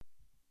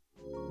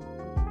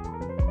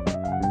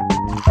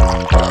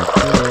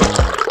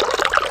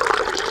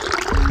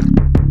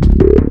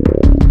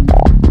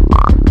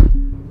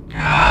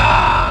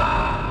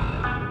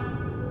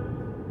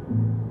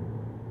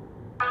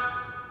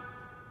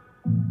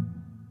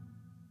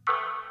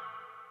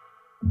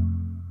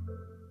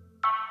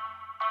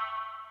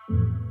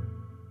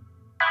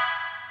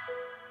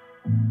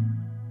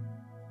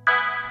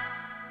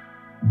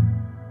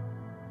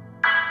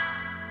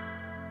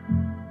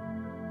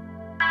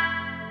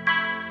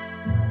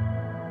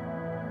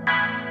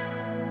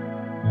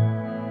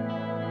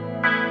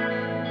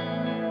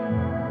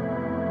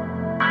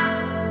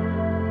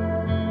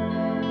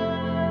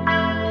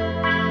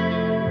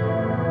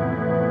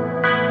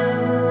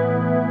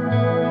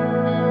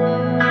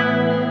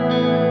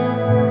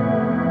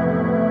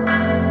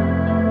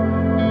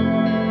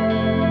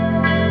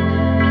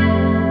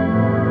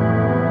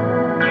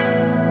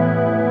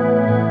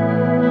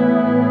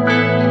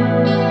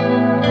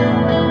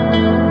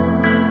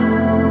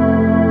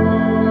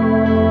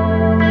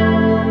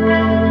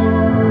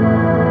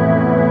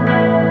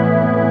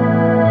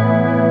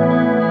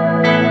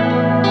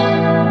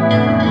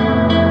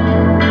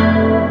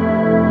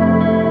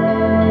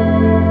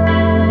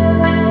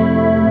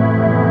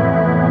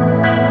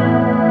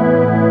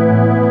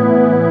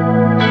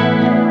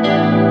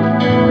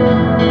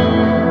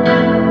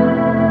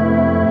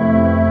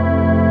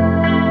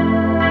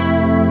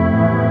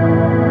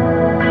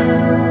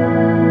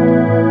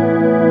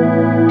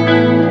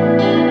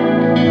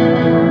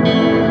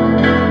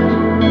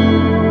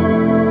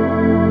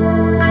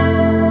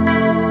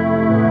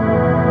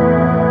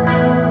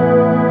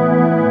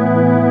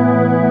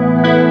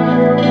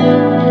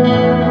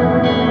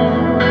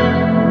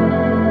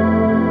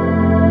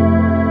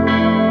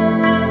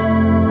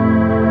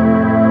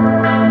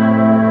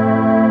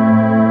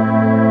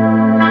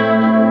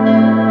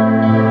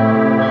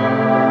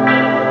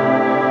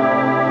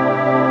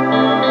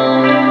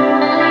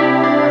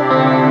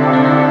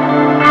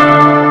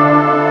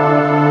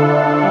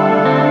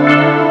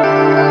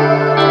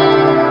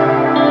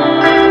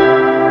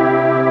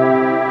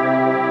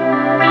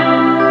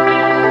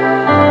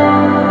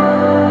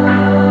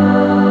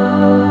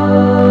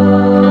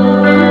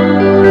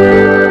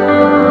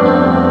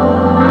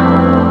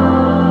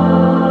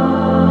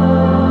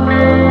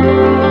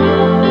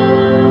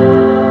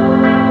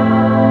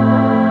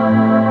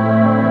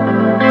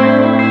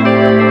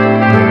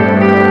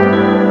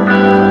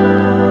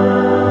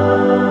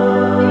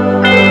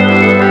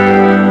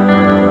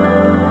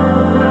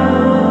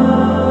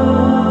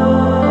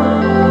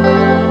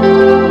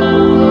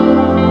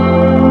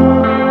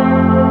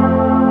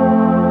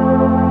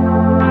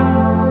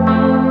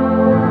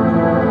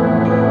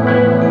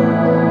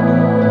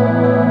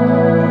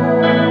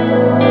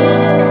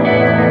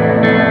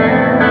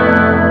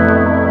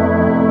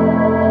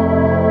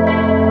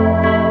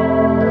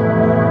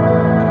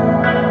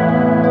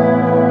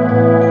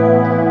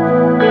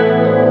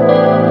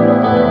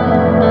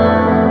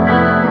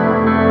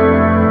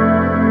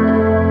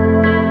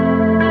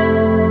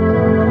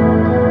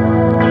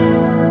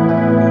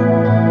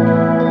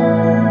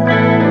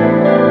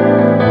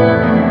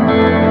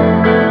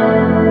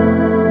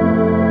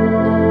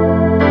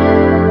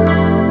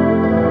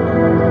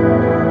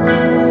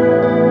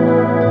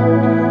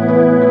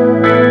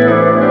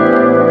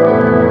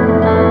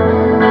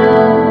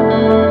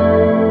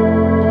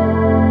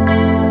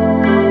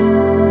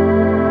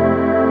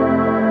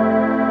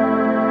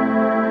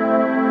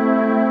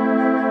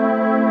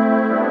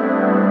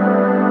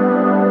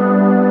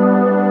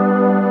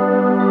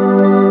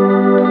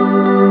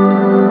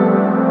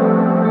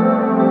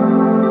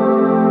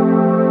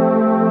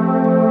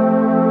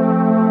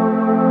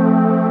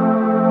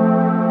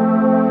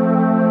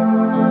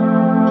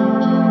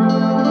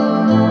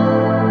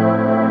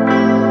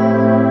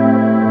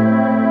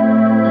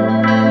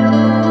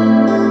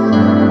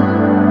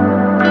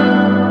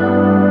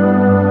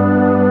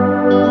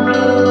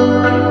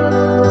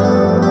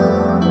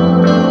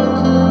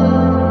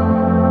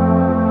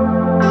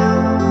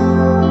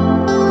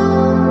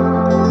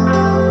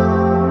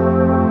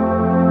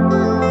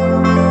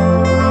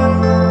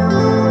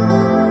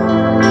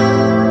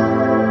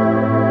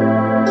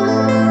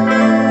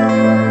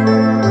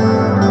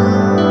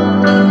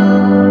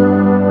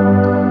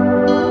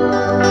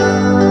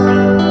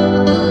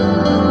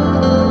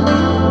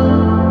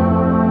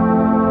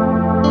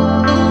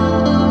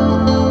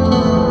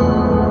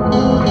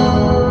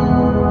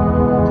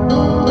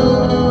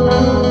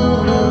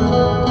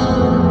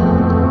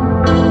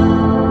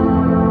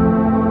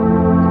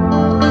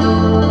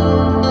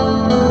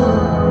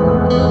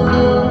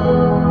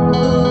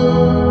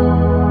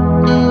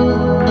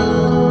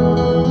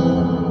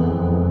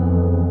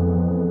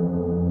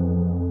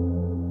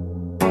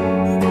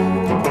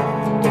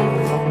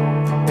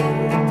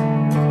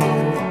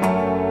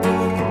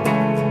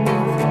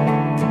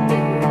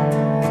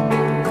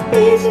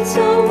Is it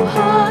so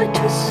hard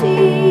to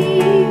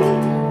see?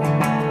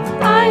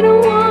 I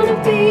don't wanna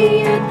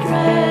be a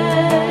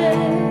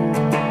drag.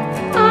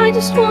 I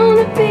just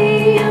wanna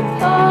be a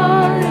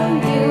part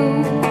of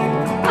you.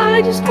 I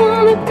I just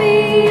wanna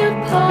be a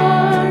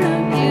part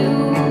of you.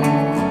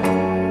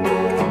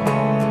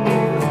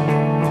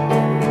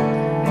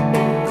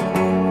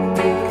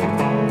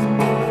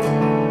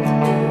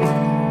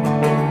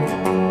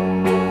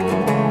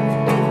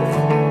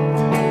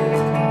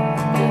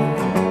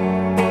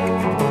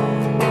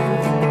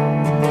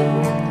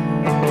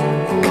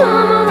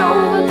 Come on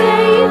over,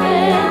 baby,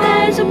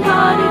 there's a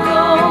party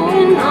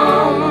going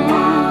on.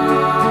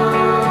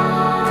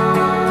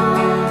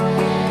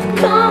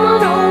 Come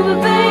on over,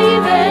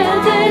 baby,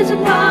 there's a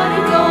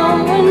party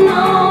going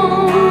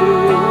on.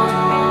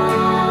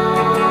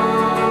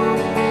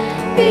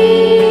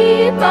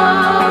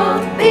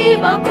 Bebop,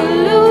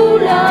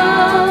 bebop-a-lula,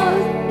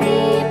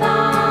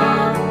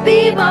 bebop,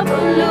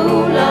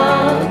 bebop-a-lula.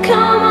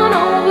 Come on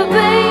over,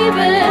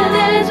 baby,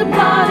 there's a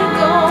party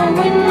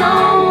going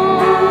on.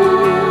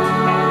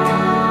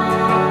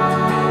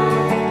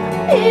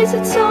 Is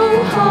it so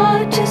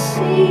hard to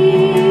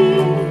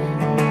see?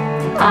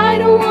 I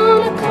don't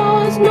wanna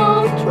cause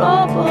no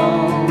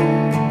trouble.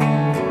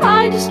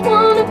 I just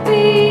wanna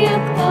be a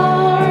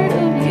part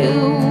of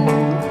you.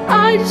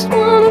 I just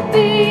wanna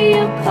be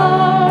a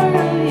part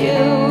of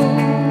you.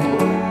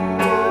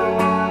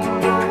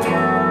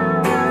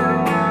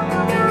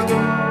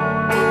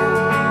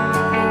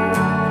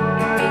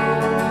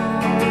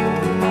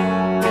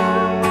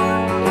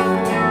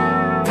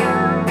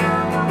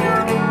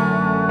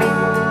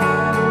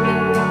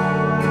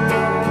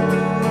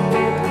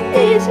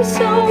 Is it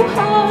so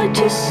hard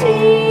to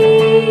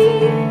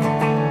see?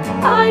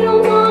 I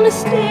don't wanna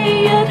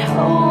stay at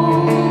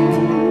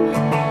home.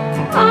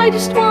 I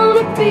just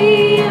wanna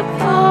be a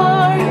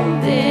part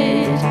of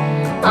it.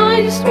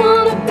 I just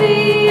wanna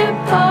be a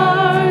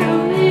part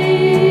of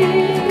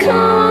it.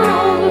 Come on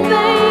over,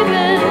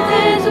 baby,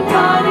 there's a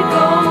party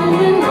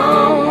going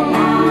on.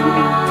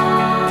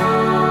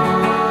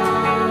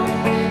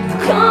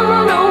 Come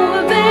on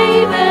over,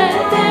 baby,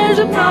 there's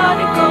a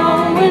party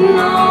going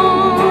on.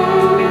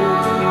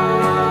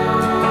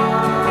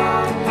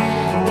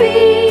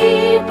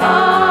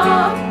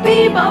 Bebop,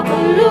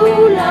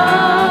 bebop-a-lula,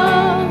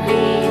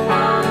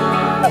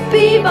 bebop,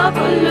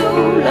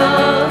 bebop-a-lula.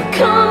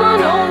 Come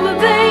on over,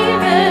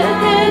 baby,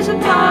 there's a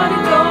party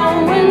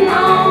going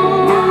on.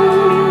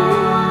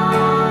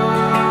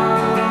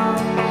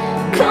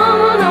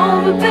 Come on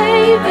over,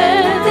 baby,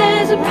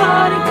 there's a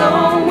party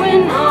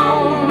going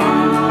on.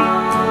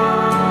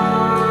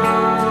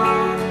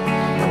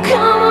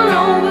 Come on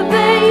over,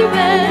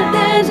 baby,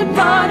 there's a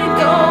party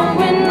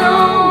going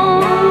on.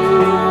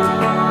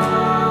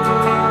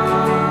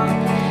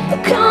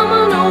 Come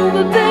on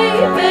over,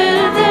 baby,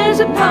 there's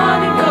a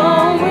party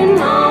going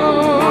on.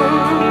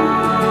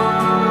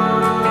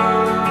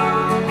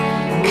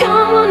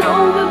 Come on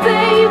over,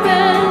 baby,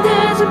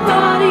 there's a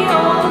party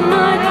all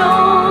night long.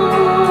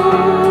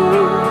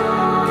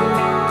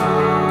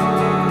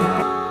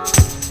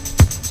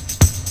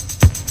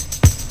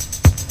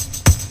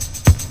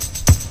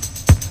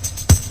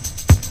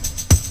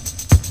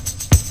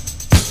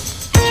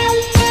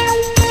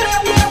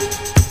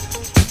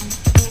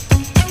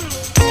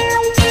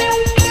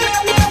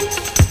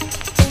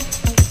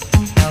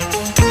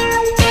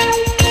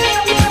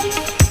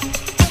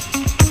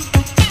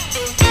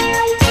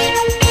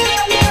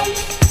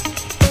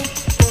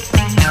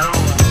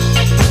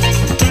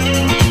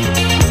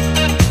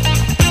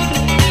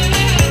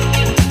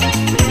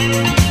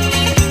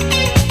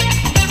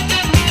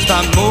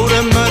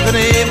 St'amore mi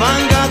teneva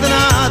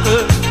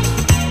incatenato,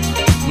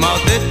 ma ho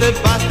detto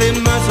basta e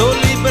mi sono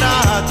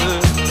liberato.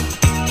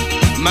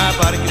 Ma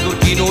pare che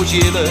turchino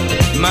cielo,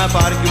 ma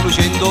pare che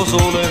lucendo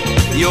sole,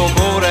 io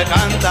cuore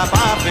canta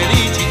per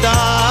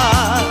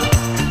felicità.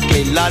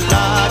 Che la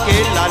la,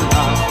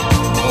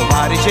 o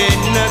pare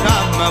cenno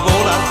che mi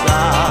vola sta.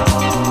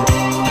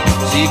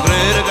 Si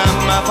crede che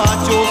mi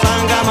faccio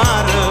sangue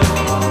amaro,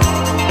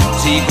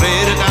 si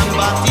crede che mi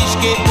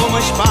battisce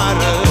come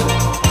spara.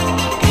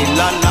 Che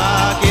la,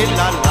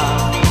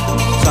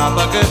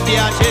 sape che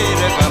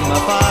piacere che mi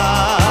fa.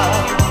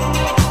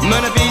 Me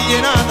ne figlia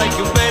nata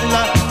più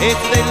bella e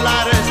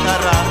stella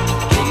resterà.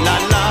 Che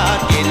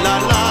la,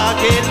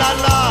 che la.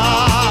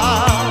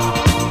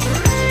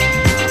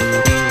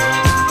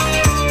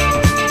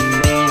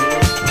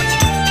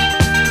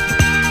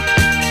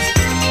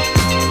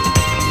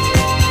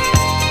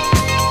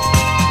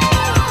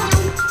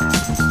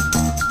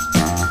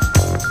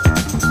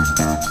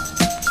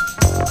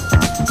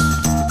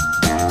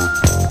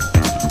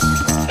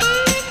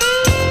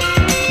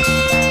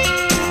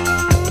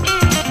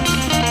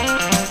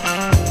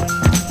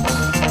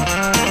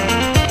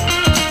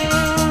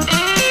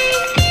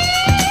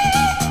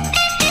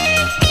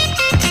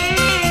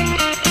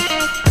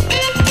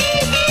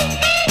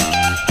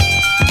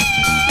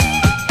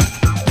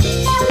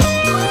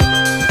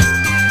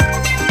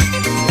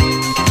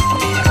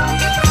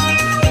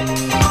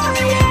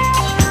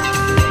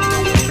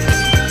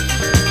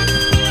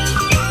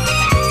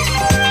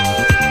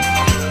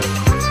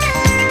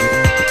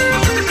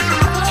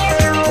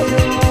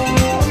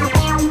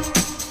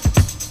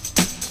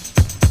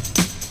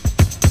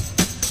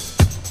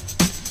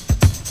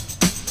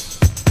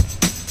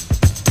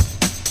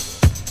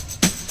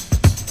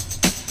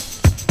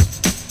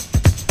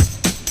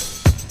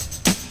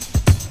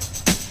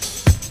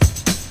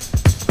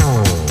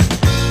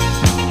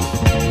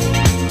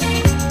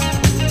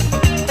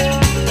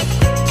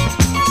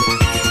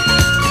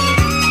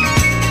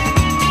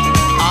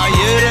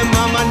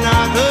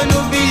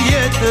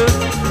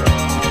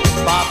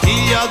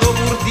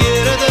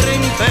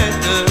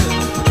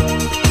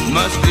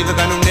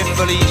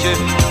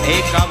 pace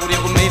e cavoli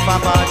con me fa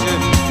pace,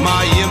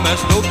 ma io mi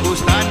sto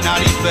gustando la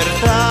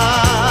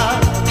libertà.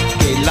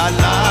 Che la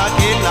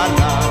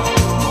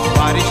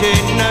pare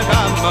cenna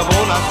che mi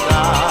vola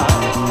sta.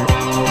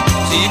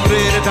 Si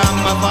crede che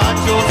mi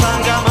faccio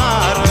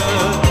sangamare,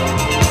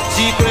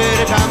 si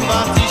crede che mi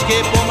faccio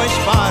che può mi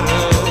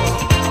spare.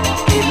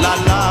 Che la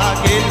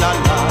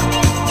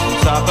non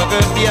sa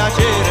che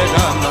piacere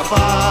che mi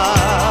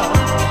fa.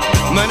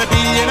 Me ne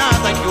piglia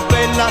nata più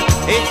bella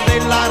e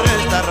stella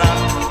resterà.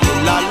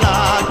 Che la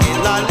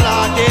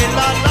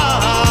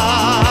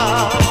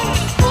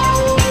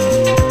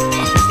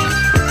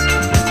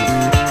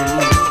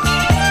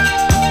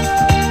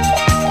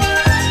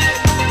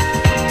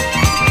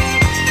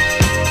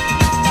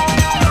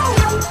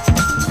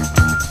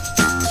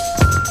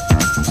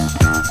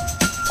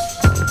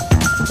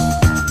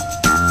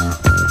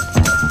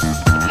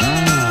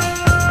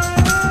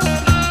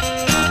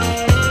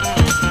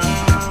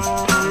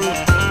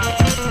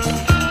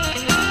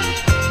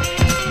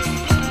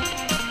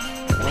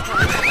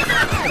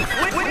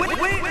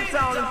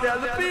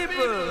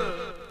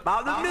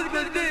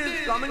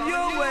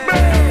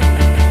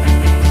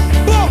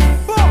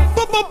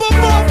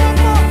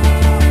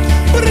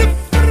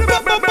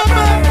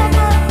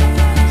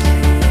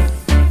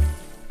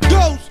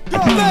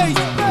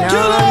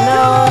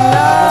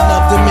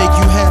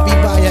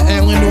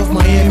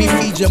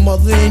your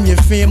mother and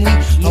your family.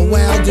 Our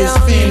wildest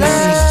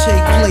fantasies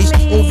take place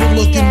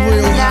overlooking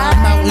real high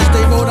mountains.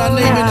 They wrote our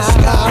name in the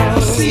sky.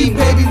 See,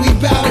 baby, we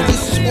bout it.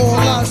 This is all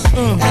us.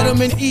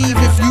 Adam and Eve,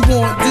 if you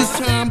want. This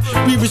time,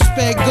 we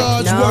respect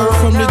God's word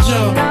from the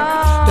jump.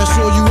 That's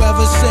all you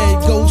ever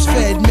said. Ghost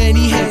fed,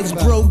 many heads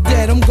broke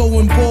dead. I'm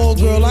going bald,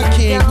 girl. I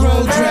can't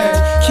grow dreads.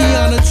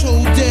 Kiana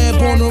told Deb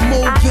on a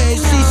moped.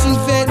 She some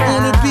vet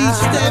on the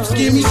beach steps.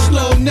 Give me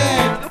slow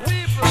nap.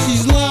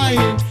 She's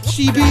lying.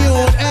 She be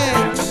on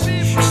X.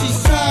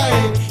 She's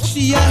tired,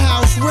 she a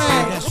house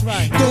rat. That's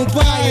right. Don't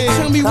buy it,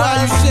 tell me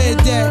why you said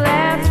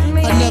that.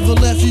 I never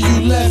left you,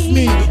 you left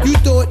me. You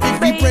thought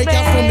if we break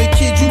out from the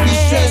kid, you be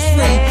stress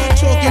free.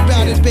 Talking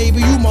about it, baby,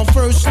 you my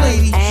first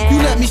lady. You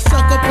let me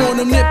suck up on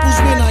them nipples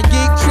when I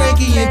get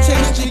cranky and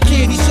taste your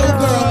candy. So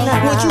girl,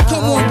 once you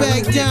come on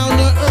back down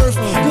to earth,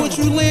 once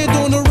you land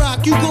on the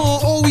rock, you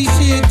gon' always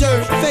hear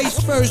dirt. Face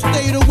first,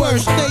 stay the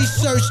worst, stay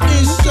search,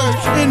 insert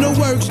in the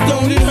works,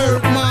 don't it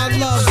hurt? My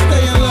love,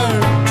 stay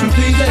alert. Two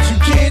things that you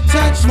can't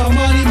touch, my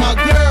money, my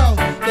girl.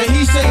 That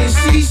he saying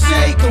she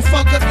say can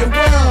fuck up your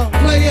world.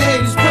 Player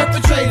haters,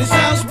 perpetrators,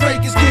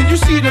 housebreakers. Can you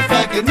see the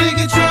fact a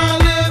nigga tryna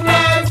live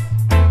life?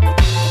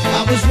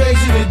 I was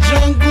raised in the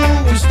jungle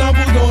and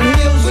stumbled on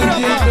hills and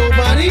did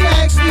nobody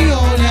asked me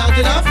on how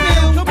did I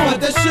feel.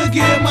 But that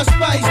sugar in my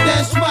spice,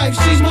 that's wife.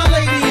 She's my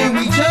lady and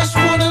we just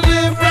wanna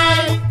live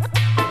right.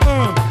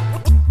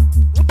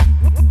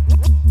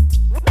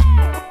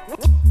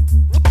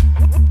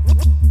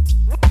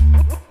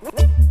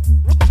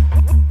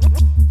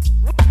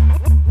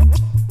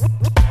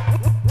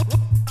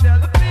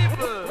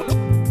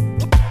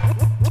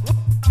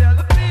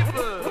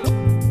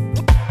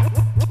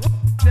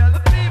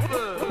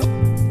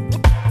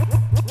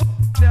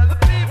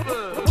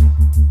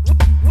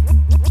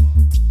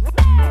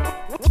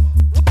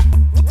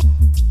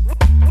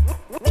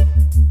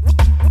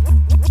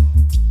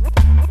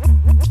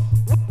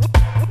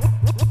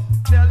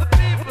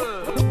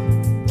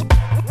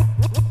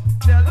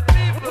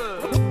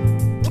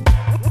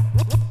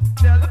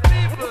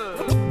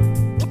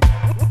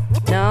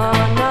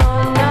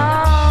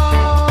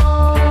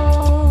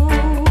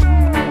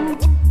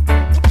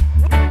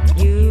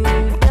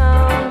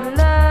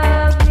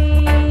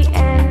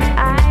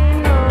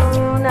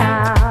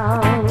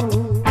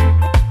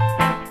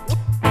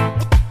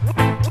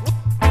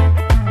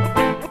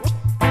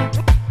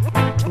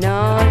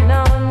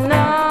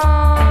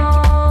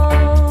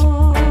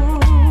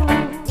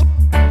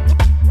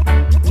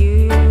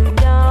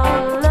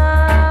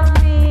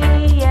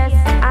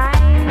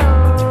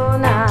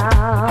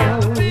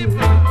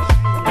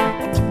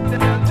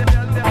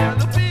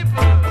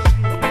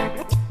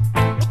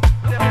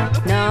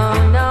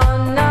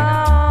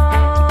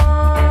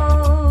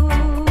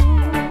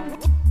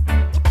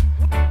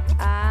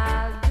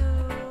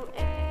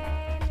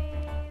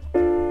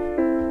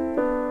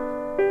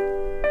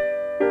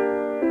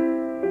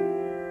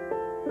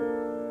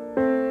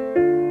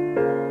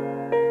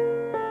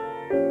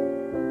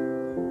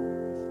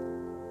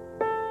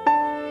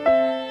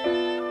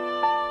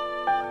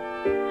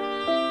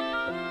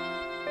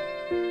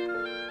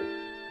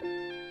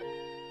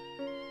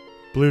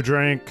 Blue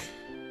Drink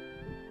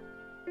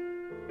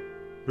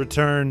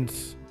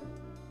returns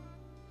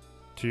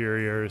to your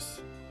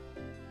ears.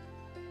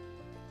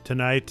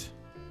 Tonight,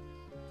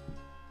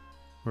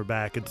 we're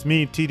back. It's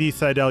me, TD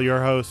Seidel,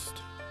 your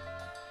host.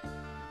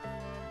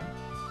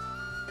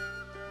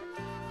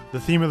 The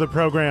theme of the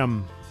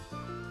program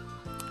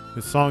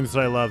is songs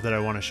that I love that I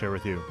want to share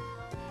with you.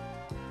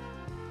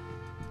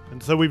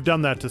 And so we've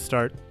done that to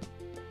start.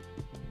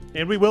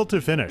 And we will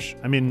to finish.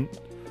 I mean,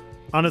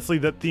 honestly,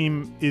 that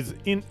theme is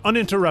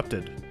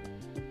uninterrupted.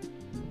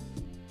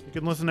 You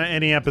can listen to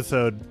any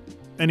episode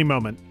any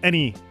moment,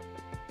 any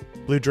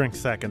Blue Drink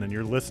second, and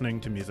you're listening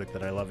to music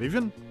that I love,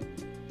 even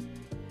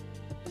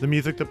the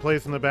music that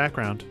plays in the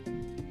background.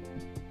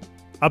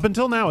 Up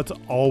until now, it's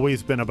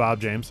always been a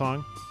Bob James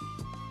song.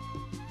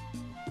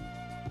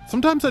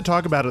 Sometimes I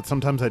talk about it,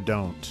 sometimes I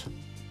don't.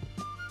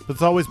 But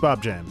it's always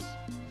Bob James.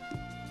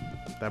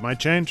 That might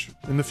change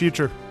in the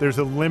future. There's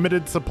a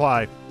limited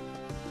supply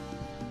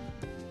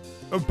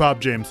of Bob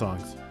James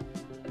songs.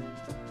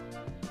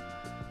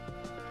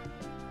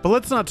 But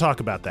let's not talk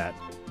about that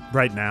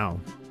right now.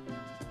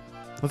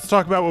 Let's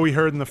talk about what we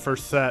heard in the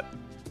first set.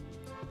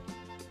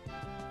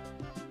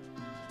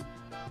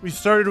 We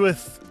started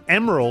with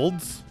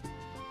Emeralds.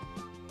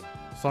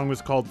 The song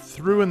was called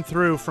Through and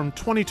Through from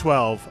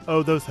 2012.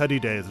 Oh, those heady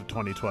days of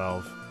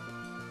 2012.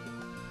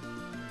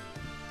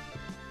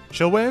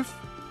 Chillwave?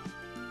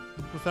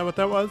 Was that what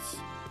that was?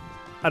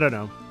 I don't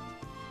know.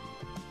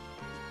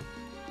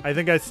 I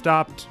think I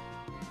stopped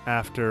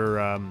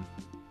after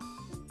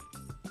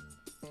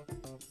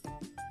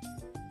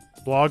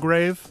Blog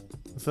Rave.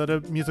 Is that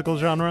a musical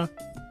genre?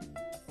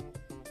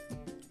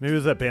 Maybe it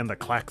was that band, the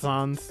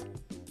Klaxons?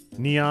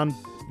 Neon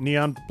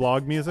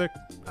blog music?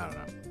 I don't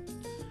know.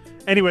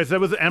 Anyways, that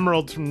was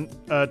Emeralds from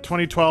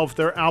 2012.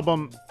 Their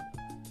album,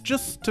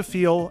 Just to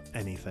Feel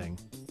Anything.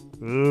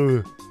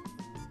 Ugh.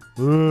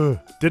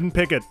 Didn't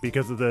pick it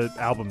because of the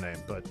album name,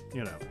 but,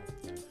 you know.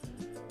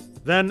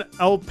 Then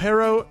El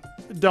Perro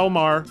Del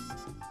Mar,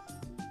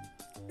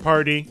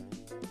 Party,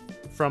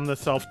 from the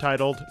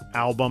self-titled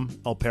album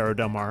El Perro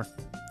Del Mar.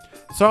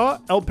 Saw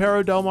El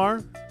Perro Del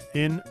Mar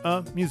in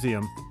a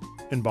museum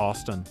in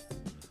Boston.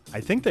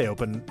 I think they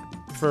opened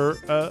for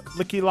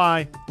Likey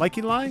Lie.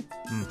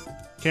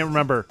 Can't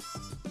remember.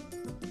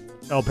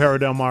 El Perro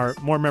Del Mar,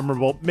 more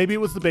memorable. Maybe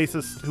it was the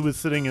bassist who was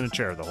sitting in a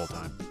chair the whole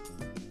time.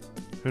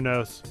 Who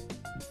knows?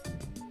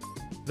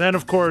 Then,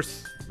 of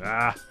course,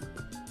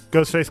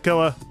 Ghostface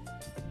Killah.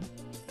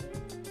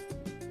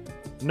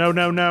 No.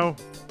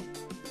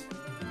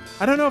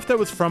 I don't know if that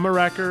was from a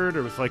record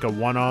or was like a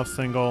one-off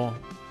single.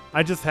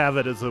 I just have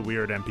it as a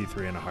weird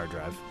MP3 in a hard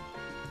drive.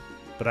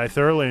 But I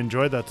thoroughly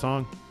enjoyed that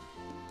song.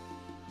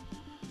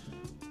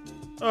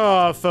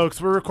 Oh, folks,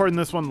 we're recording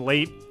this one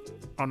late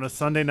on a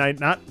Sunday night.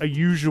 Not a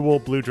usual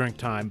Blue Drink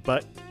time,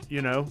 but,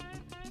 you know,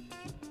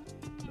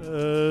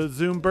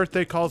 Zoom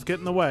birthday calls get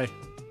in the way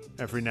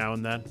every now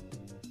and then.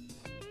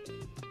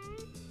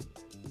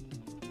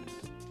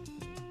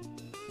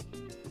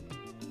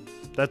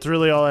 That's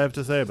really all I have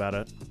to say about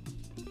it.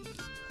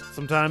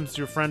 Sometimes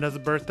your friend has a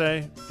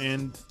birthday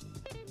and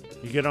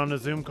you get on a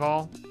Zoom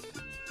call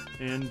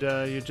and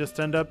you just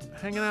end up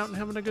hanging out and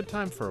having a good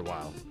time for a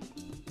while.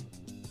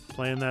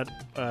 Playing that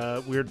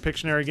weird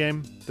Pictionary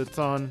game that's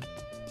on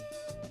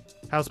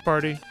House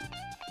Party.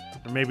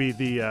 Or maybe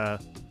the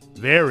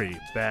very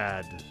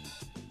bad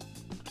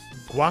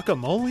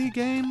Guacamole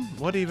game?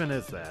 What even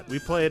is that? We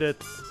played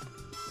it.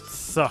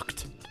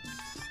 Sucked.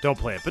 Don't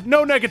play it. But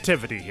no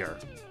negativity here.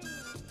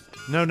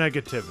 No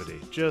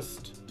negativity.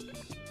 Just,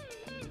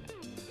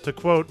 to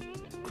quote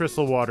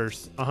Crystal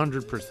Waters,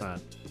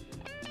 100%.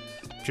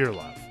 Pure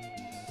love.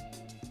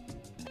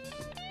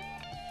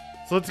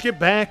 So let's get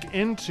back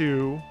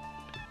into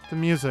the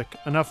music.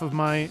 Enough of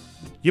my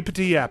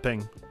yippity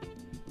yapping.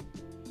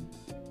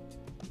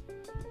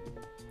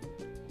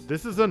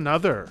 This is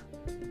another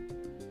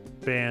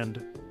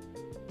band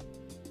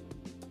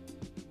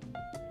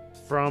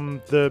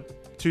from the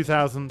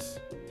 2000s.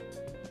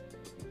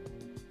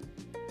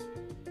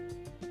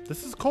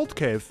 This is Cold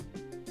Cave.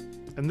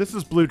 And this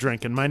is Blue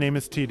Drink, and my name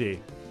is TD.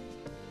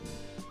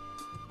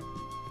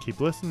 Keep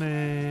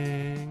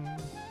listening.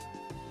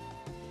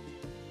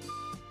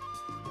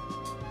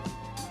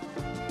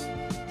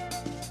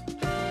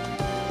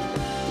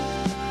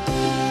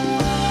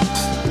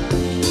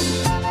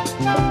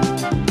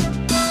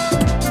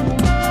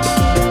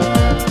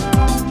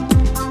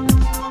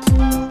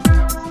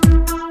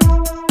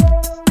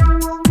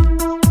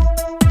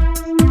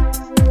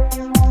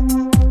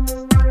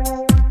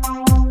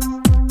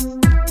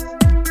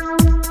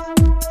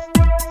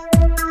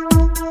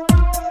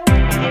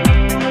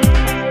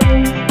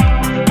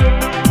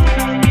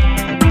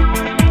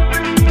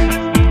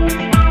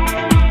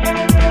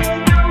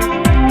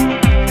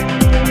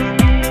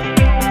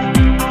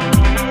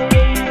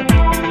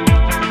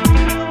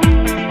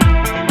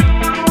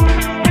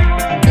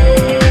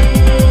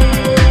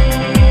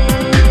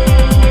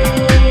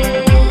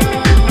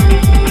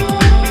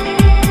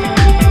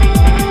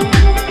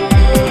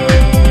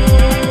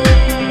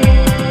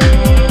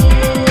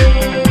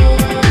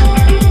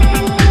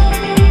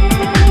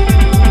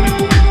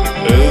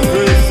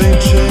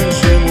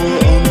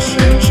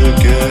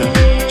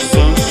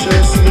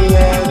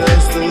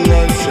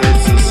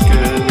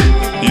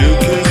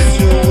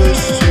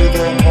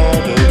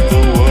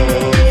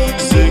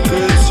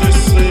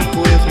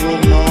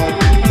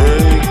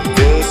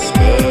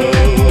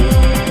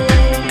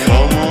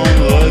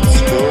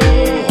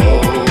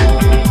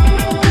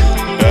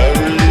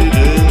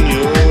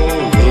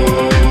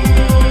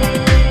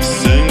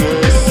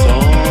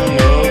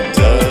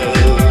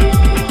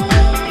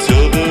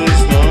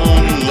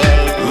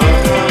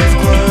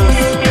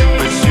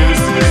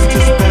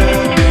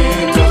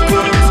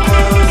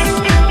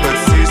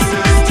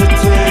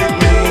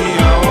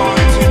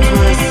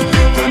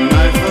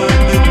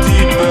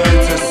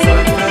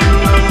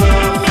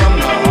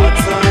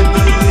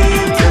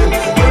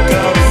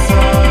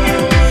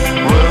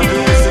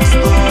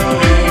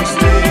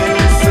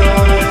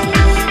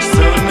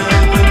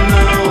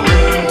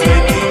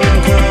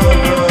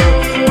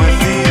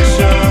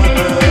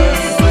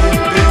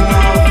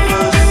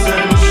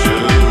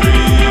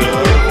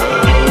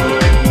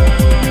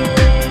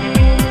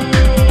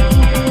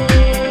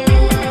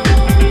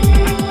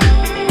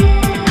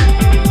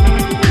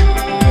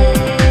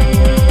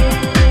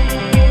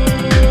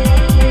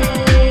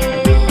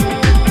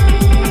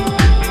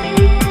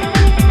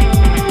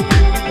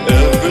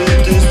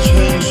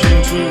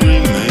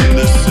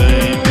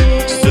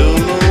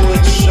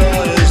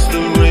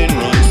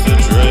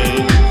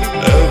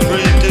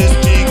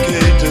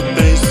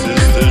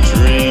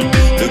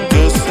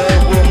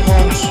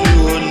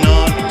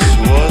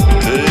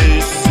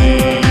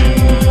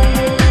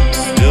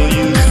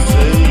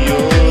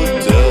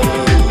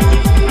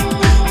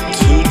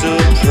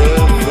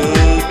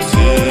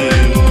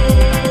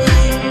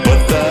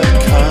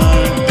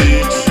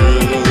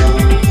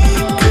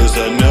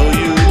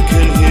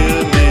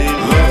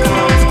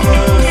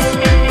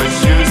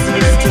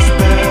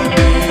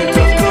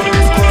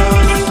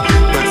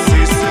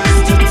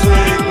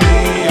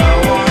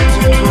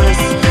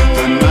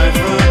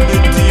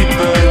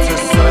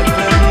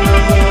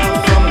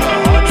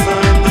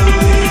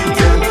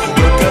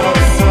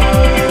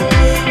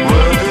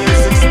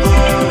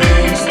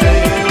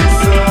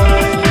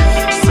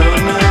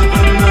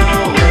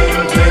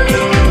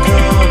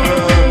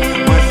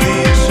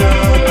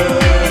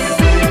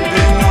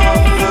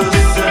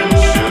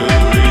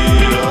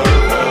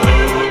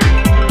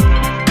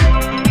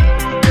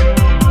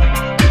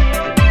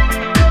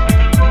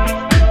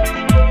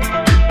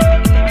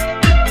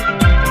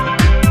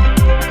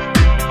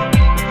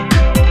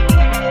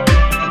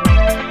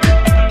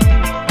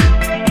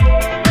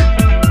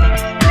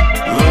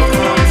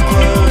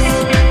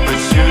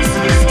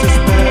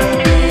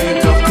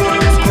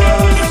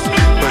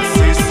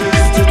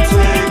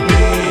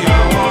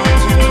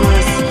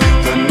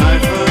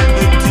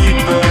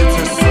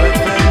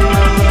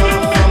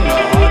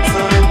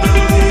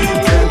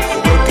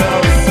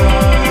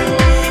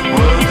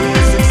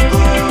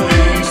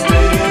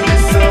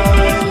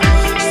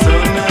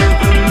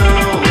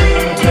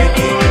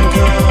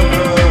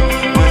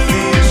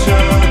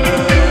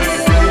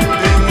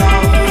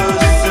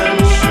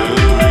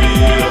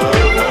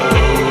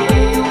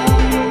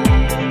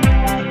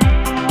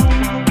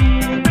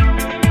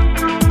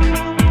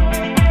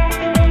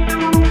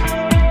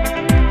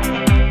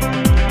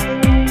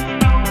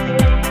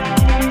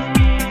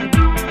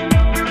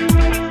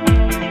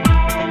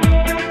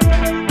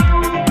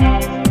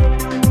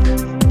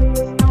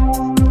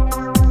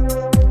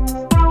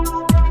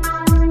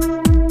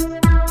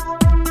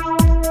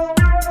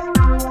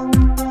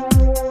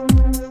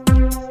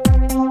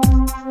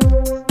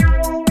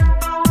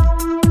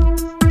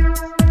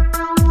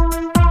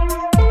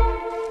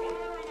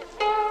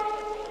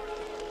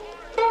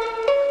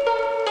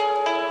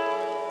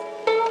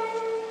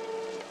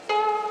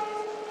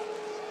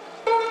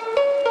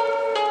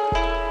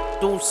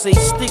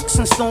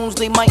 and stones,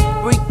 they might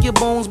break your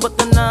bones, but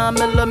the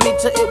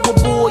 9mm, it will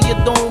bore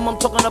your dome. I'm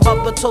talking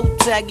about the toe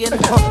tagging,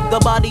 the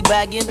body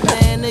bagging,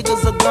 man,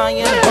 niggas are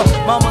dying,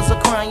 mamas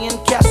are crying,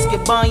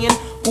 casket buying.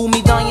 Who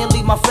me dying,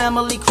 leave my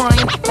family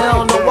crying.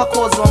 Hell no, I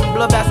cause them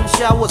bloodbaths and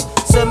showers.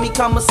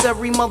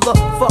 Semi-commissary,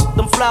 motherfuck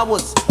them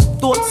flowers.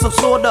 Thoughts of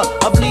sorta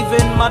of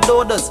leaving my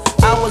daughters.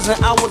 Hours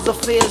and hours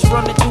of fears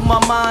running through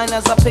my mind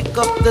as I pick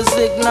up the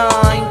Zig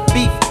 9.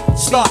 Beef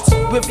starts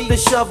with the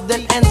shove,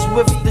 then ends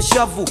with the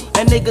shovel.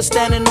 And niggas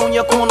standing on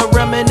your corner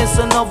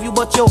reminiscing of you,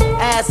 but your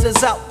ass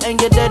is out and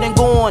you're dead and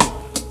gone.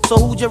 So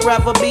who'd you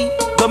rather be,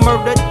 the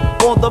murdered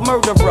or the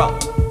murderer?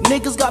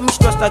 Niggas got me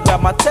stressed, I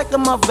got my tech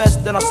in my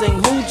vest, then I sing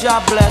who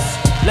job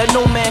bless, let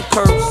no man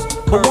curse.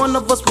 But one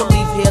of us will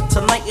leave here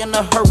tonight in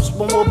a hearse,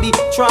 when we'll be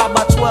tried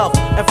by 12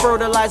 and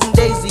fertilizing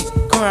daisies,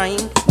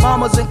 crying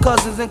mamas and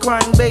cousins and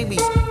crying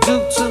babies,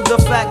 due to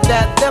the fact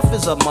that death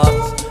is a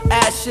must.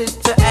 Ashes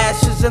to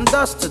ashes and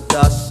dust to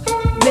dust.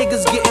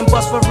 Niggas getting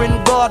bust for in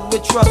God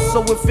with trust.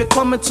 So if you're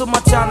coming to my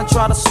town and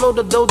try to slow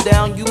the dough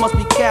down, you must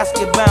be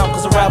casket bound,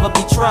 cause I'd rather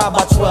be tried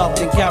by 12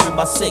 than carried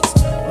by 6.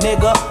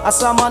 Nigga, I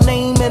saw my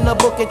name in the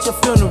book at your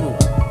funeral.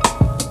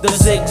 The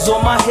zigs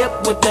on my hip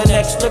with an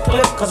extra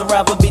clip, cause I'd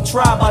rather be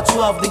tried by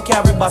 12 than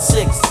carried by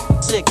 6.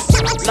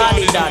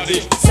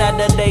 Lottie-dottie,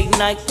 Saturday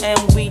night and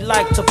we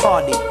like to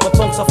party. But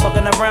punks are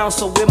fucking around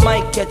so we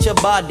might catch a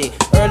body.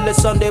 Early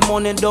Sunday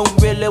morning don't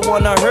really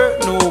wanna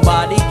hurt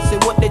nobody. See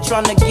what they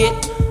tryna get,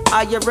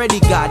 I already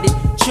got it.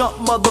 Chump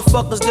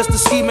motherfuckers just to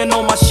scheming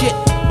on my shit.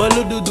 But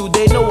little do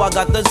they know I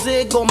got the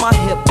zig on my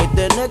hip with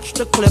an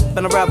extra clip,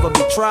 and I'd rather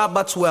be tried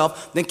by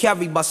 12 than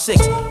carried by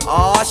 6.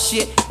 Aw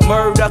shit,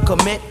 murder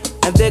commit.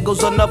 And there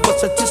goes another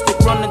statistic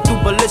running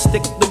through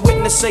ballistic. The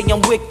witness say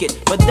I'm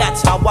wicked, but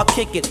that's how I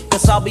kick it.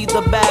 Cause I'll be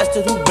the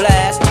bastard who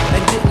blast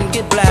and didn't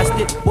get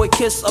blasted. Boy,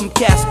 kiss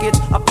caskets,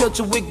 I peeled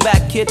your wig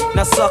back, kid.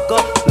 Now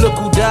sucker, look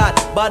who died,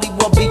 body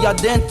will be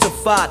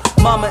identified.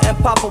 Mama and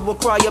papa will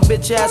cry, a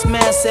bitch ass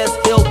man says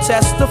he'll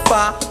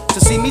testify to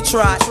see me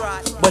try.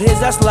 But here's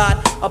that slide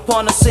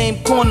upon the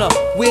same corner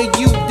where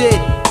you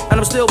did. And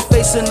I'm still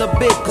facing the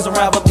bit, cause I'd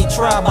rather be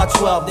tried by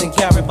 12 than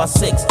carried by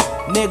 6.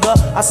 Nigga,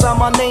 I saw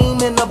my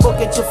name in the book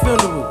at your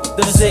funeral.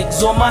 The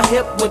zigs on my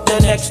hip with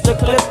an extra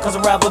clip, cause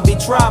I'd rather be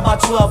tried by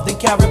 12 than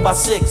carried by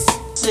 6.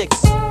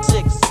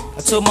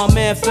 I told my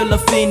man Phil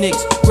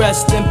Phoenix,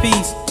 rest in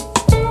peace.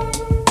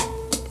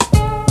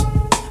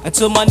 I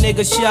told my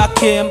nigga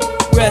Shakim,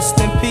 rest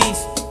in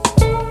peace.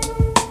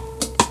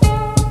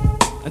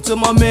 I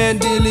told my man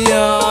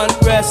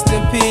DeLeon, rest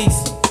in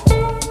peace.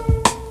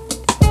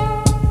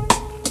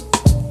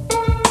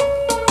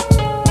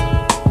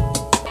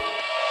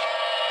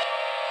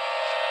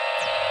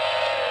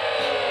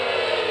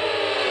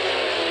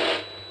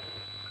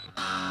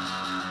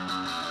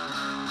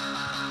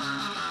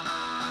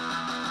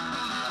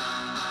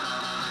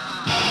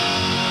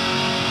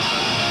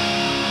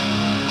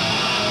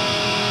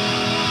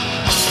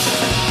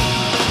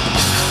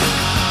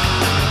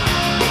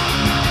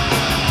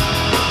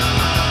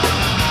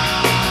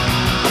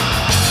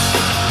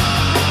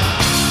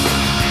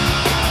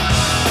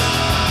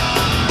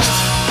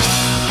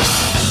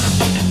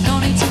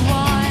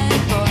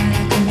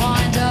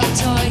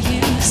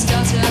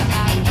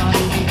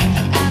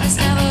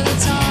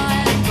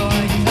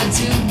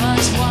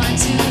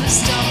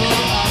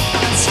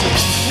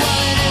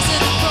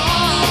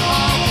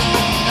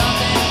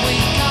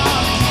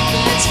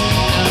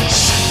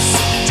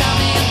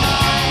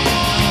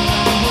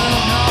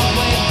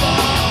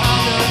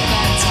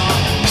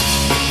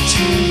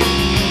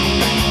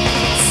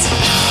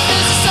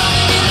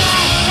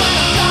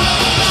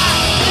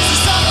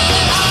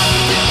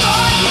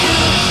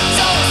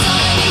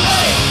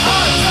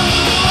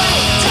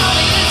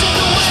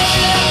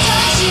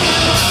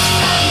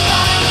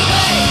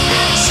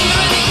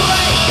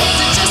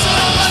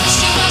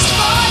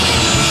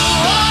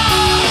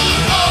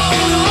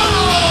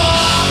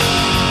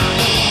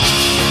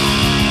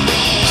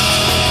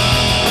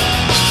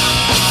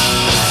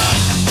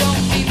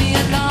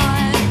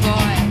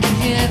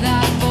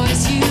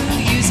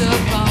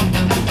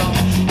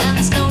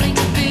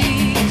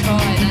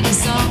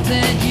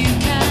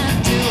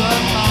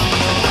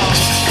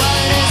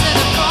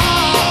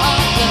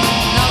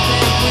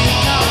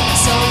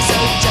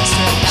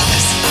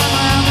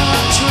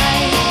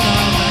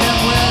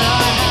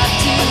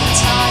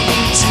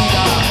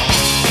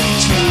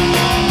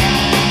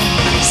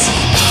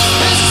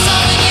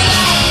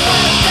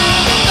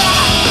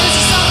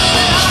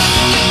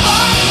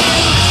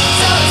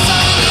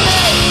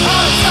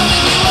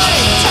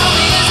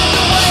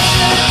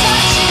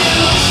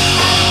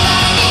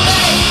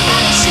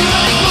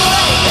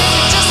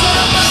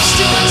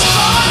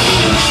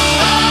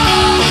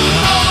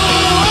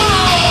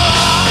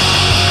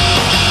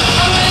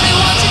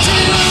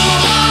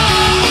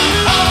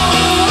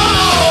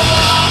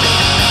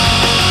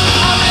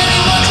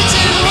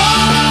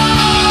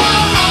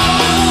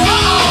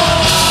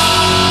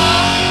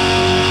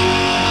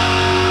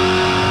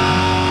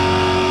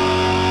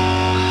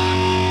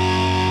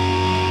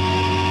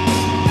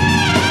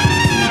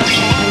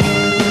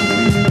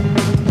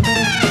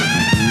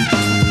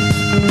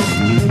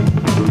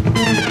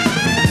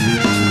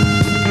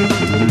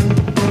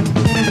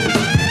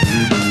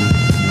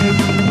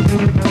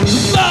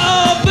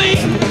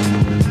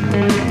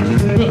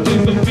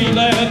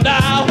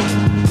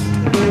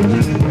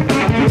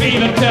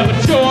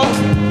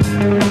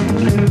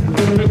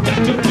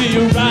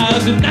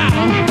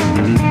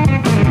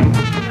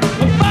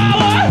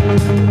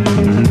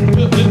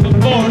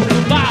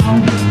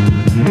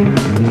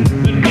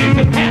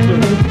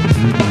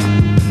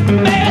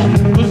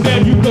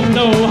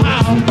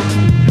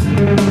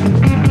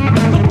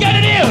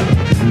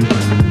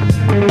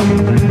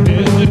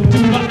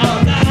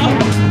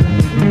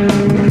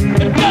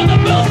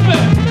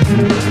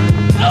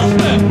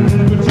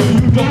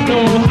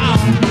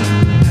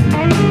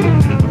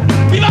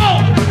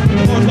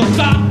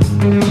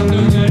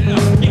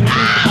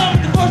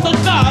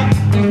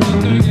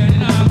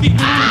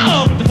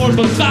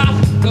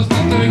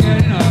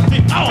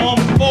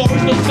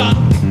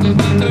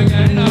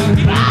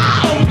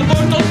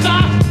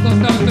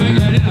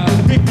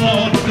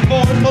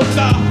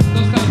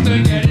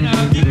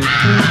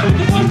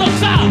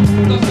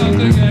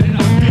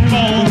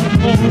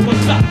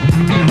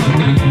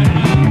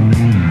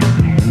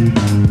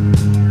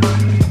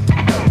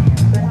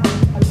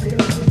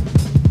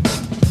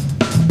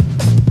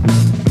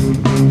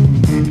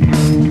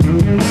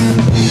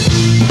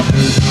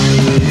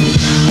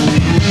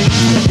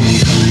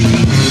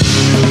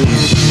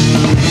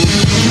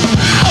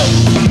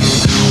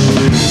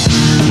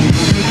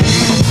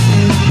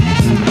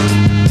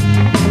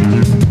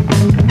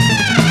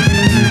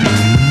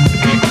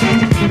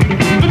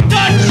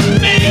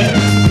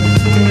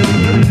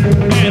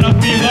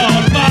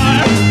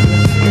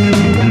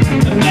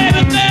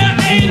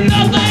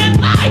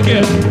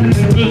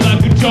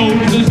 like a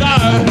Jones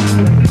desire.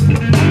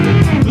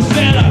 The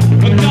center,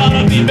 I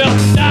gotta be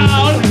melted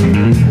down.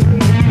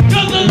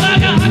 Just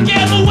like I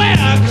can't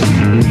wax.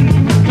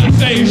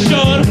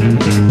 Sensation,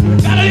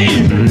 gotta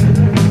leave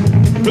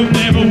from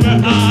everywhere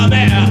I'm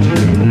at.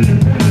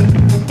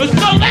 But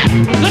so that's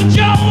the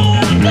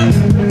Jones,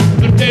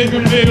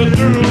 taking me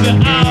through the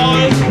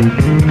hours.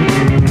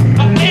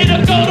 I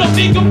ain't gonna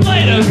be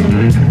complaining,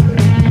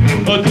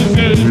 but this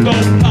is no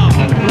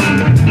power.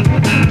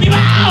 Keep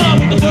out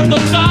with the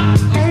first stop.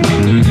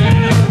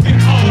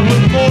 Keep out with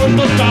the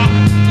first stop.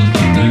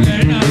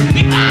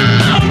 Keep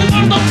out with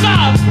the first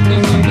stop.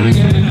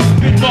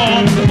 Keep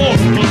on with the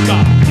first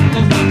stop. Keep out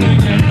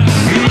with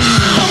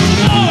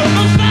the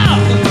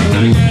first stop.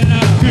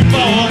 Keep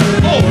on with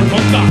the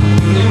first stop.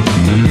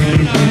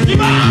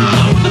 Keep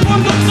out with the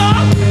first stop.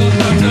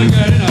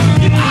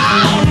 Keep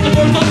out with the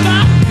first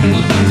stop.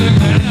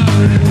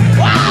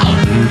 Wow!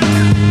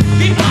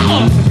 Keep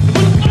on with the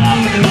first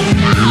stop.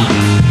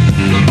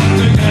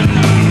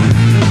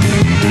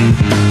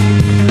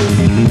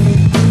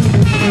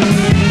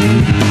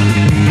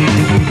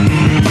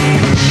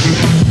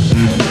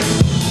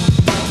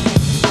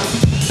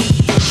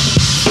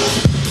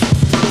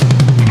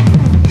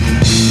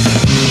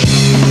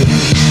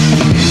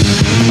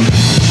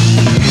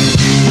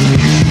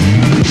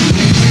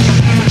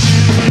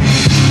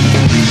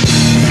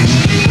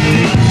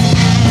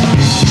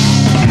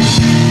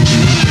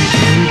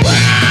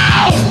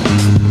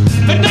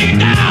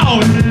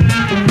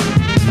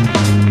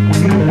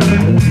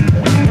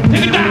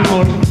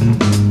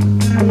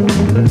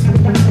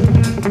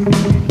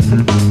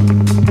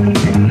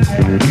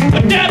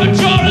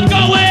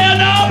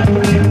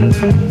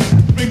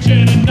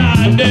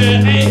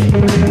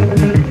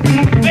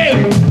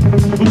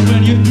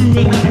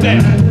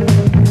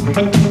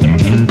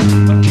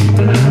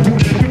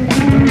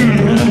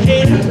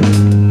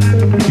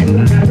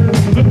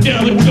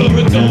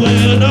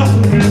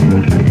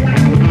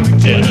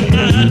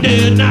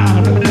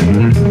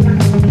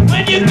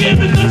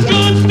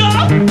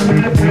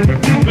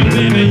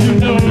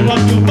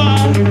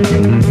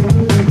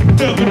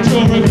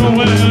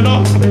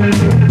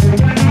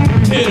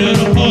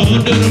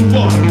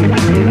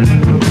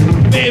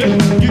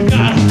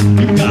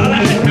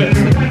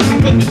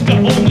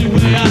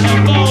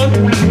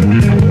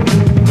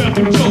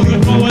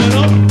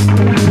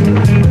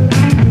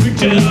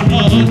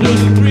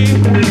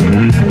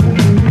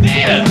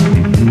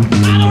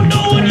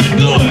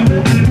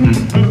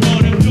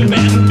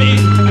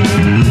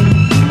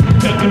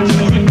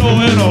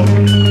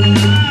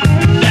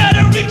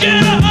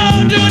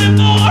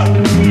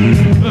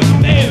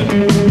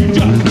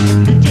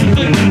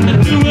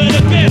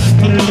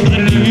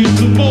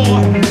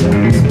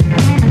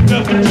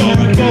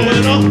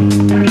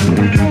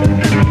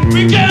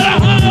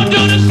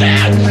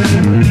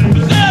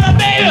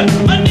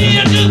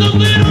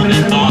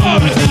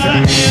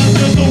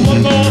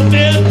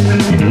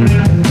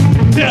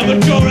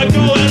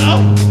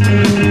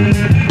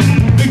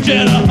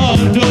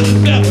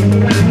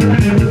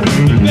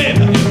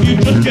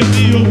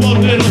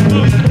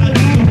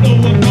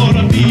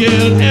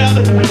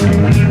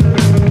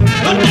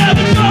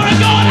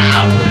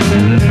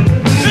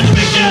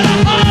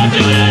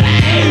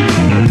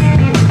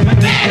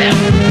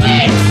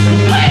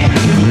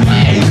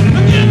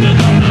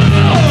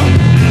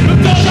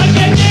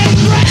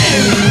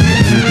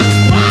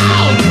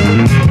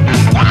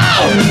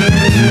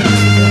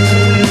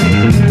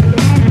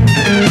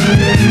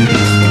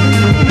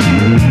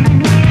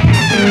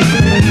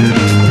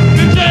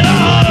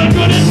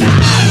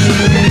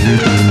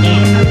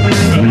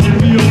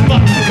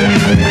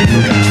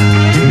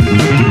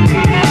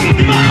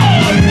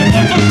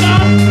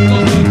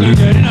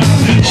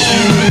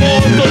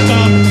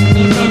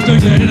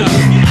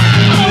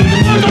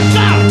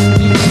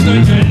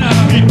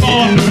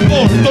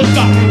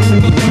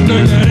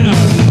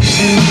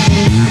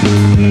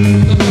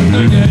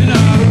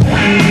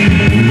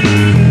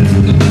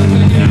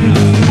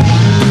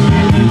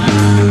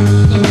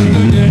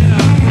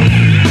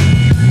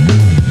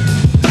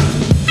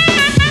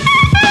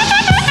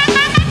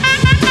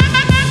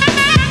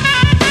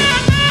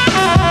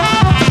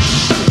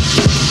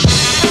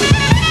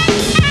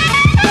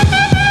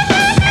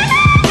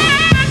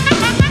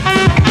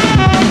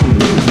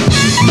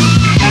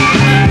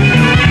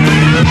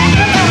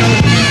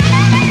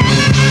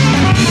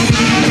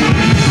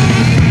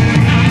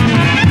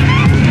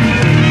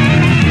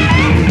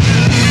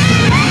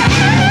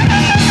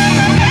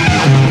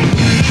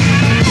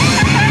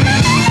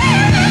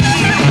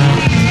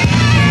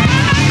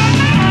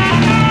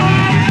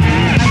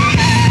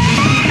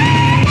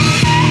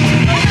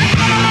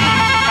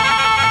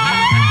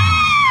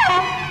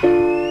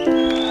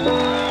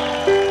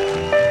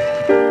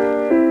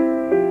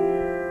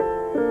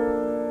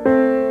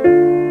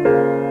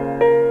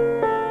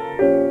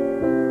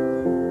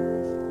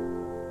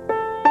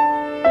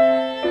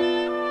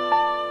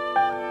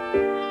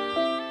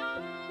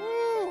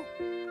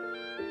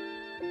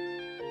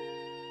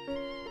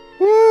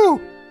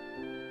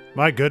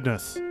 My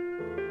goodness.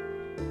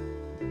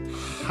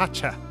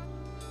 Hacha.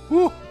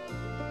 Woo!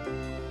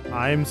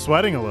 I'm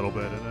sweating a little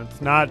bit, and it's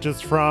not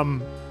just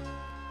from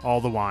all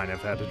the wine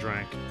I've had to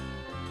drink.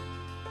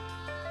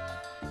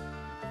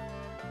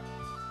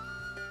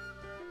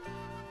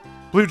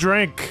 Blue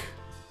drink.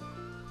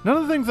 None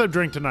of the things I've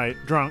drank tonight,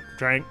 have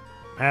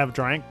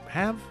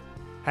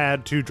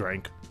had to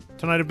drink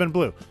tonight have been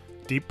blue.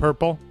 Deep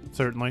Purple,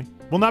 certainly.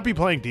 Will not be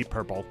playing Deep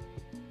Purple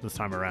this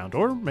time around,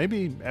 or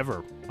maybe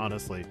ever,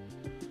 honestly.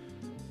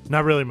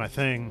 Not really my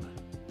thing.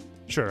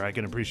 Sure, I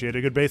can appreciate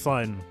a good bass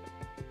line.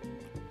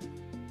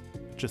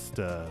 Just,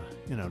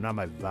 not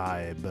my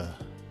vibe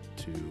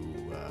to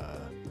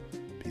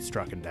be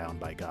strucken down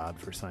by God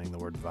for saying the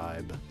word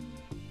vibe.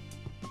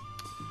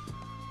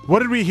 What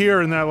did we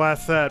hear in that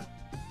last set?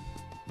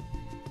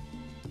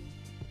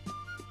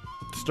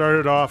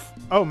 Started off...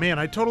 Oh, man,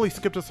 I totally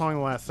skipped a song in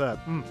the last set.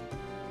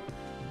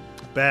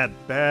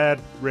 Bad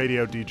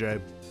radio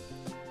DJ.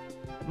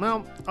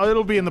 Well,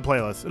 it'll be in the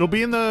playlist. It'll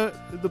be in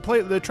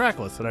the track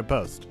list that I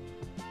post.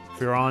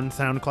 If you're on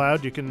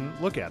SoundCloud, you can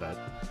look at it.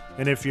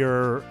 And if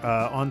you're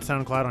on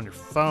SoundCloud on your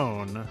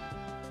phone,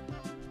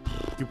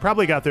 you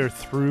probably got there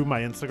through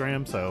my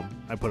Instagram, so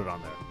I put it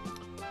on there.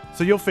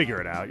 So you'll figure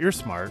it out. You're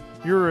smart.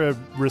 You're a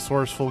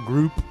resourceful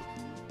group.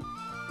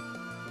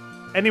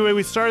 Anyway,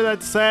 we started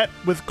that set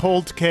with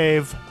Cold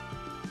Cave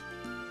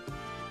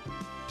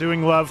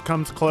doing Love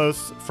Comes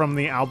Close from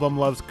the album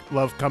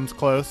Love Comes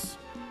Close.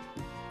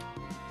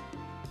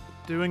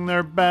 Doing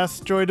their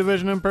best Joy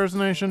Division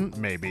impersonation?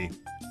 Maybe.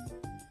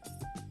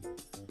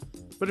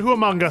 But who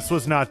among us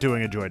was not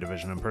doing a Joy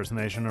Division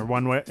impersonation or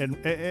one way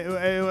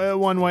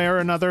or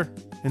another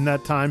in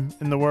that time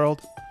in the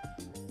world?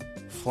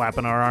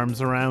 Flapping our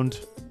arms around.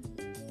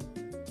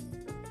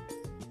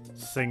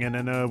 Singing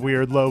in a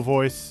weird low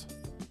voice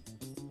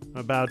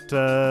about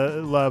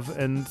love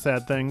and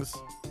sad things.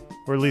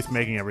 Or at least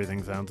making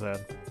everything sound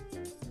sad.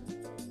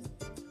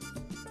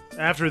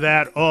 After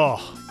that,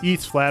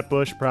 East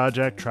Flatbush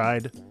Project,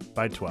 Tried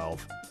by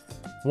 12.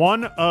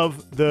 One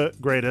of the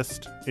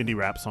greatest indie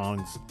rap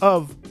songs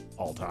of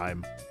all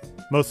time.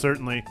 Most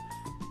certainly.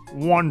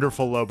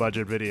 Wonderful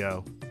low-budget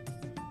video.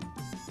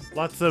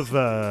 Lots of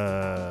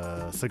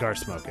cigar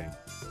smoking.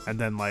 And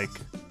then,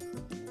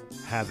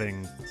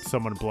 having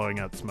someone blowing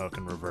out smoke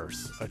in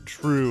reverse. A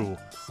true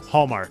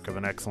hallmark of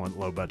an excellent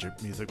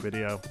low-budget music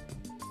video.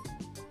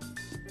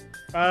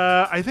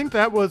 I think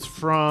that was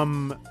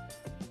from...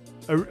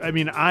 it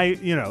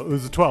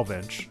was a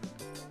 12-inch.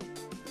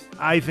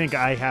 I think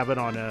I have it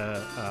on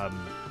a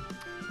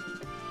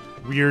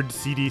weird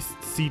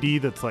CD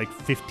that's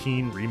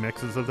 15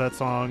 remixes of that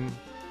song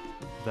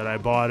that I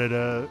bought at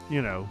a,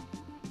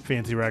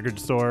 fancy record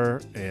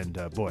store. And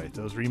boy,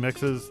 those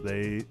remixes,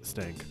 they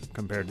stink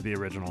compared to the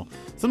original.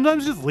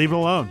 Sometimes just leave it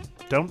alone.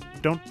 Don't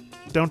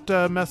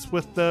mess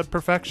with the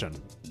perfection.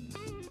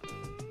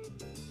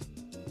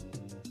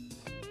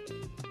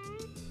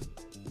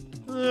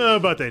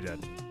 But they did.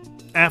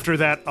 After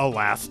that,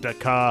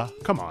 Elastica.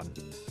 Come on.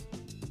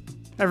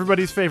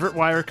 Everybody's favorite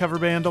Wire cover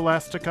band,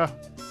 Elastica.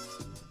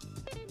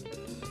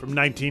 From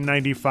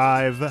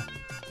 1995.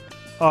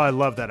 Oh, I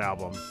love that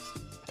album.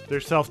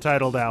 Their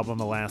self-titled album,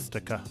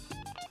 Elastica.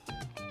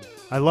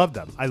 I loved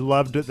them. I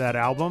loved that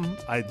album.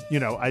 I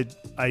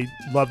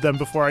loved them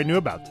before I knew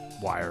about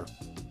Wire.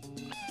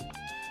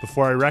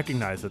 Before I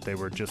recognized that they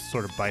were just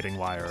sort of biting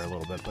Wire a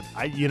little bit. But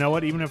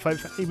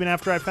even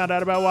after I found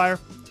out about Wire,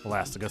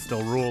 Elastica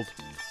still ruled.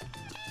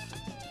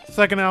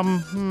 Second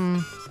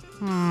album,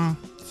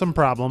 some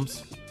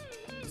problems,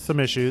 some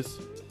issues,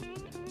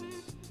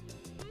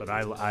 but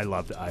I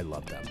loved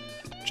them.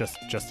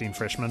 Justine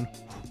Frischmann,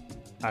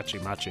 Achi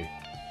Machi.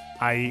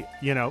 I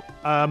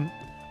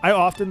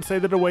often say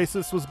that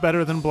Oasis was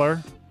better than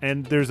Blur,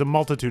 and there's a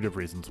multitude of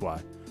reasons why.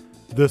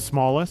 The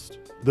smallest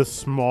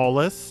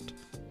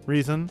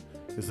reason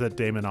is that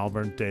Damon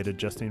Albarn dated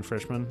Justine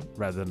Frischmann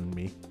rather than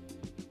me.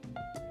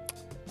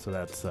 So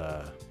that's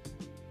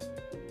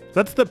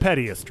the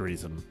pettiest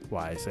reason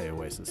why I say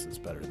Oasis is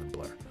better than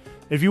Blur.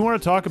 If you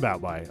want to talk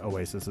about why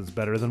Oasis is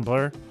better than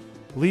Blur,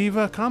 leave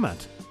a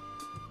comment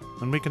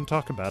and we can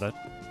talk about it.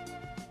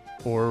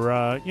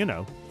 Or,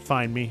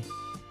 find me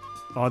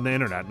on the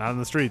internet, not in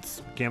the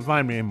streets. Can't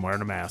find me, I'm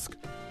wearing a mask.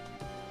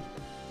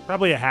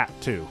 Probably a hat,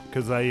 too,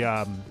 because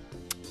I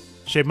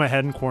shaved my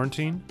head in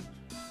quarantine.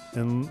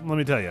 And let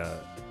me tell you,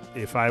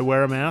 if I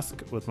wear a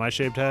mask with my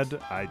shaved head,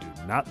 I do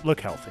not look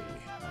healthy.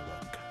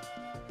 I look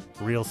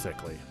real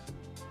sickly.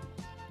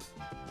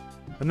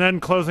 And then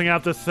closing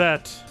out the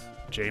set,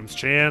 James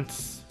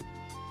Chance.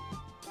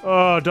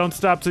 Oh, Don't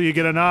Stop Till You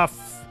Get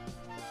Enough.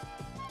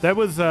 That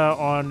was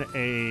on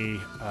a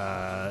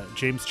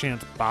James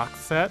Chance box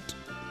set.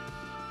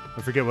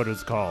 I forget what it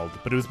was called,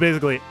 but it was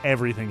basically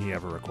everything he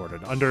ever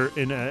recorded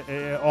in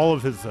all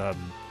of his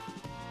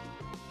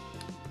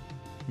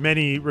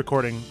many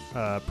recording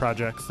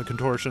projects. The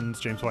Contortions,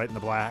 James White and the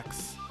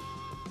Blacks.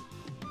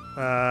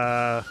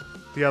 The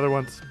other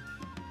ones.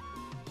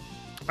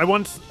 I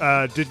once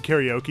did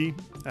karaoke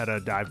at a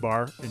dive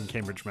bar in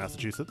Cambridge,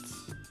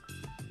 Massachusetts,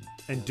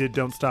 and did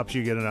Don't Stop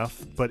Till You Get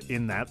Enough, but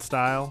in that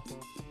style.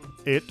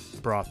 It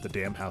brought the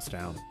damn house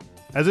down.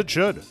 As it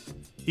should.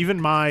 Even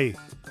my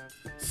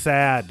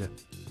sad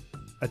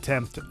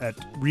attempt at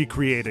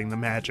recreating the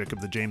magic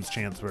of the James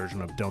Chance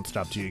version of Don't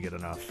Stop Till You Get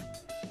Enough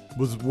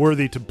was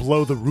worthy to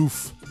blow the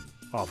roof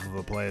off of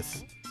a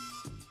place.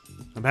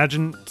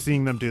 Imagine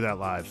seeing them do that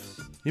live.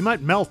 You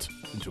might melt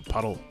into a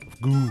puddle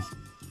of goo,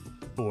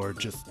 or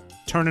just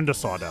turn into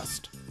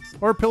sawdust,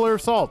 or a pillar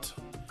of salt,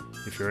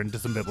 if you're into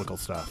some biblical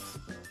stuff.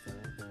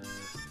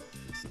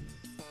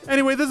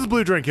 Anyway, this is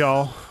Blue Drink,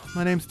 y'all.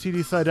 My name's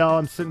TD Seidel.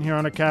 I'm sitting here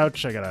on a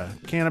couch. I got a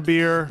can of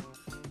beer,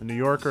 a New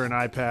Yorker, an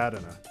iPad,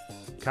 and a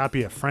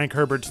copy of Frank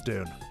Herbert's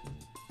Dune.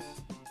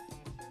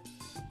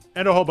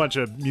 And a whole bunch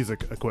of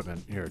music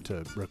equipment here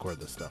to record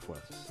this stuff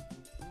with.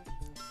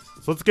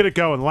 So let's get it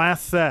going.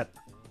 Last set,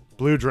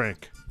 Blue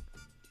Drink.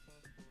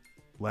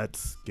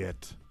 Let's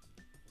get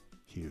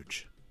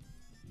huge.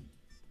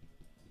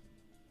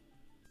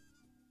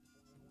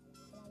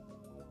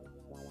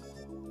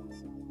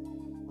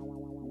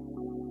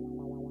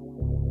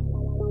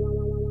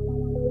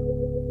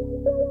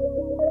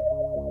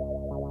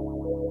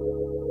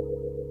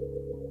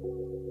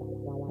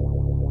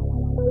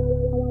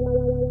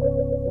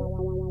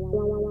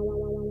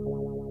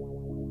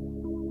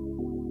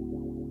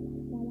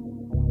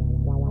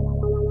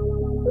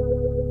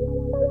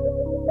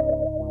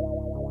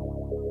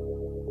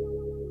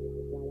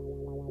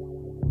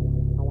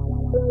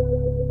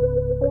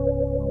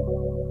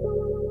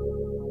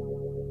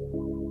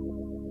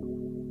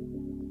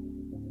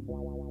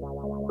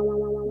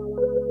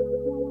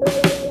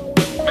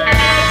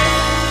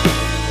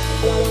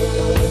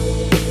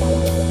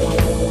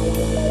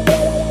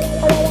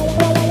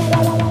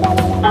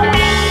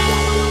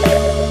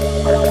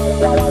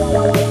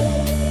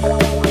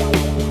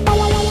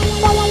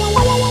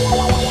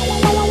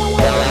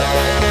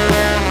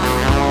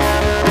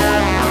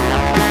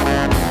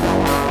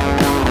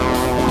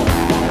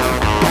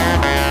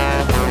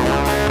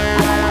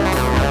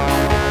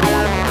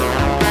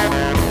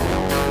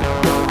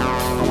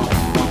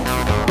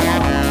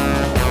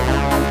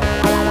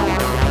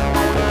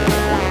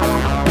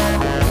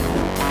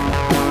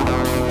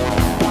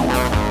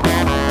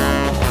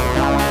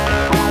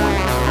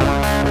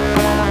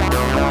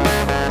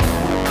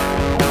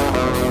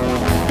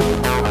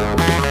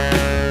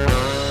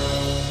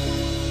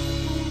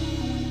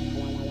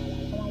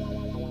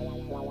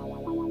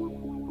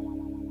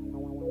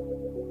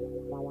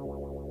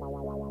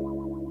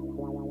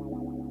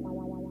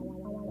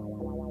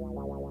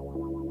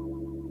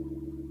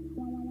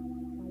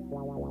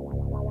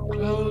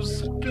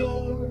 Close the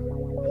door,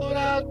 put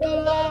out the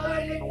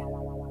light.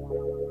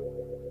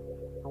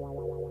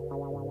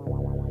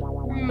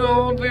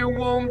 No, they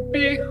won't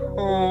be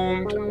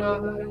home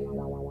tonight.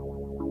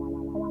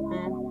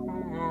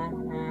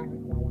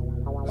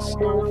 The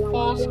snow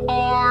falls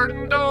hard,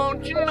 and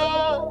don't you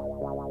know?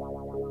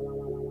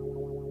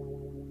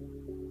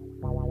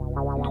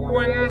 The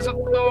winds of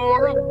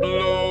Thor are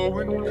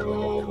blowing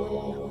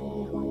cold.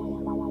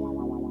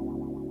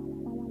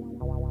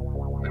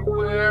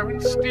 Wearing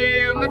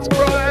steel that's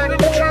bright and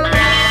true.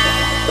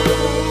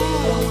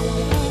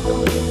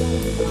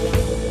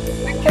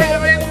 They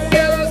carry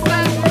guns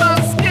that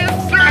must get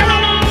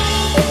through.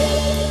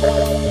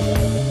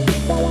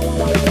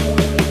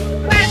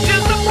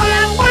 Nature's a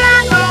plan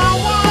where no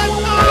one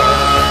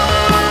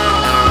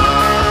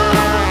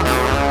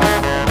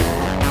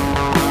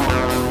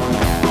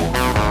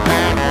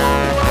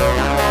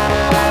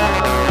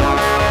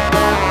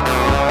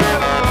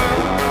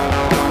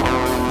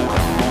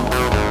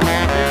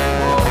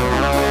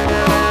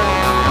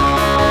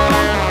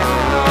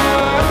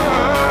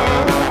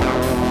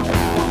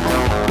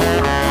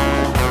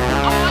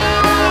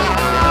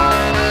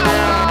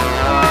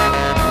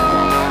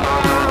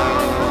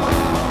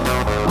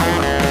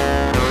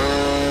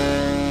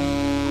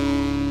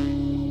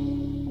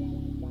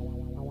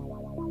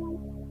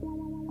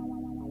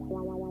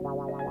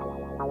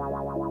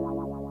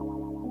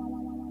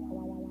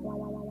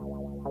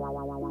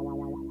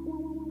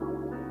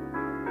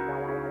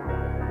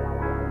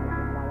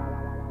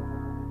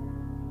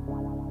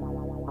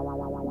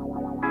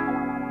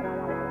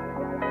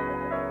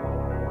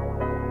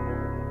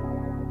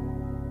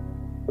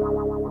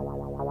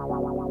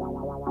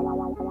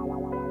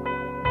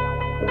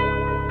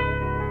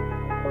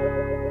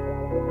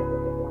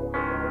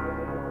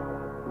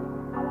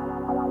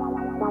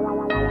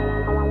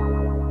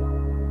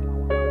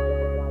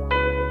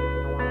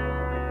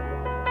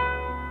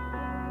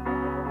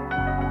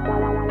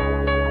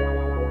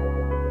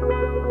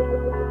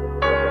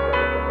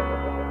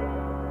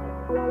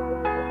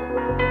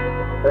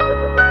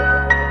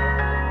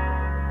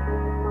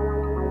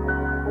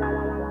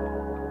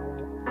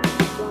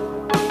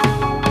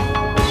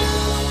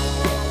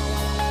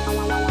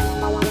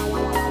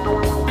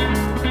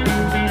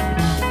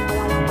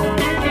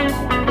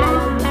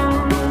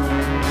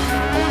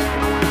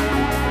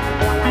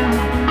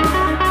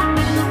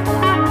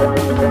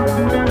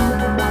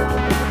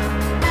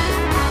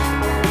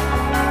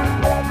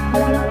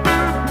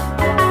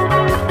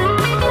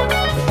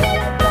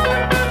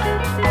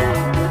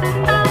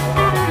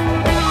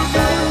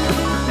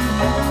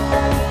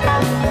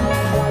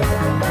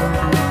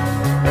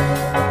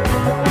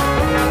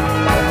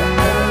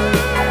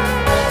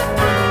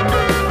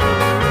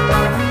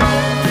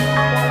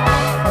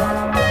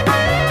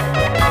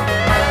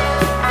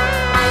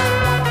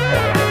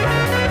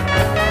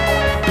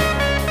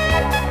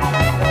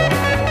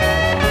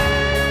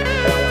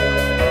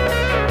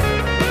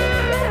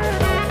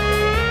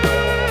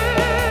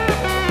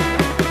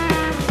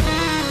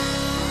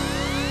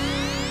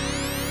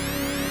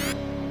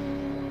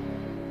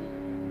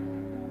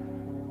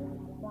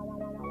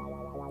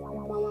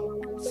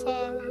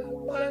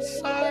by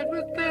side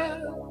with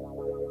death.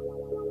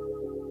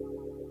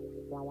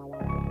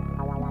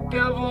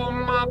 Devil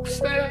mocks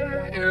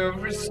their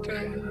every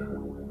step.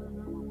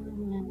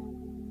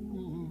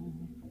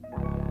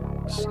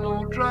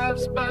 Snow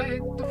drives by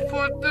the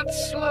foot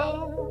that's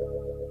slow.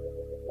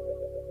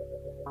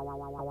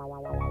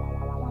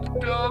 The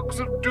dogs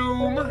of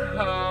doom are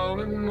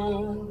howling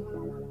more.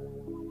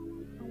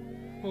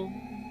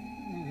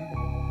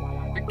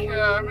 They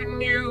carry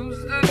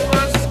news that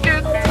must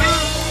get through.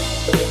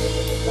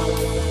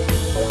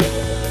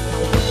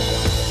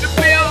 To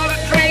build a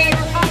dream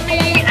for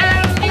me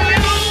and you.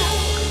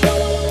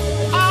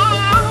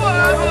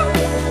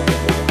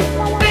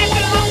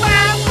 Thinking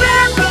about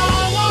where no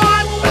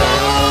one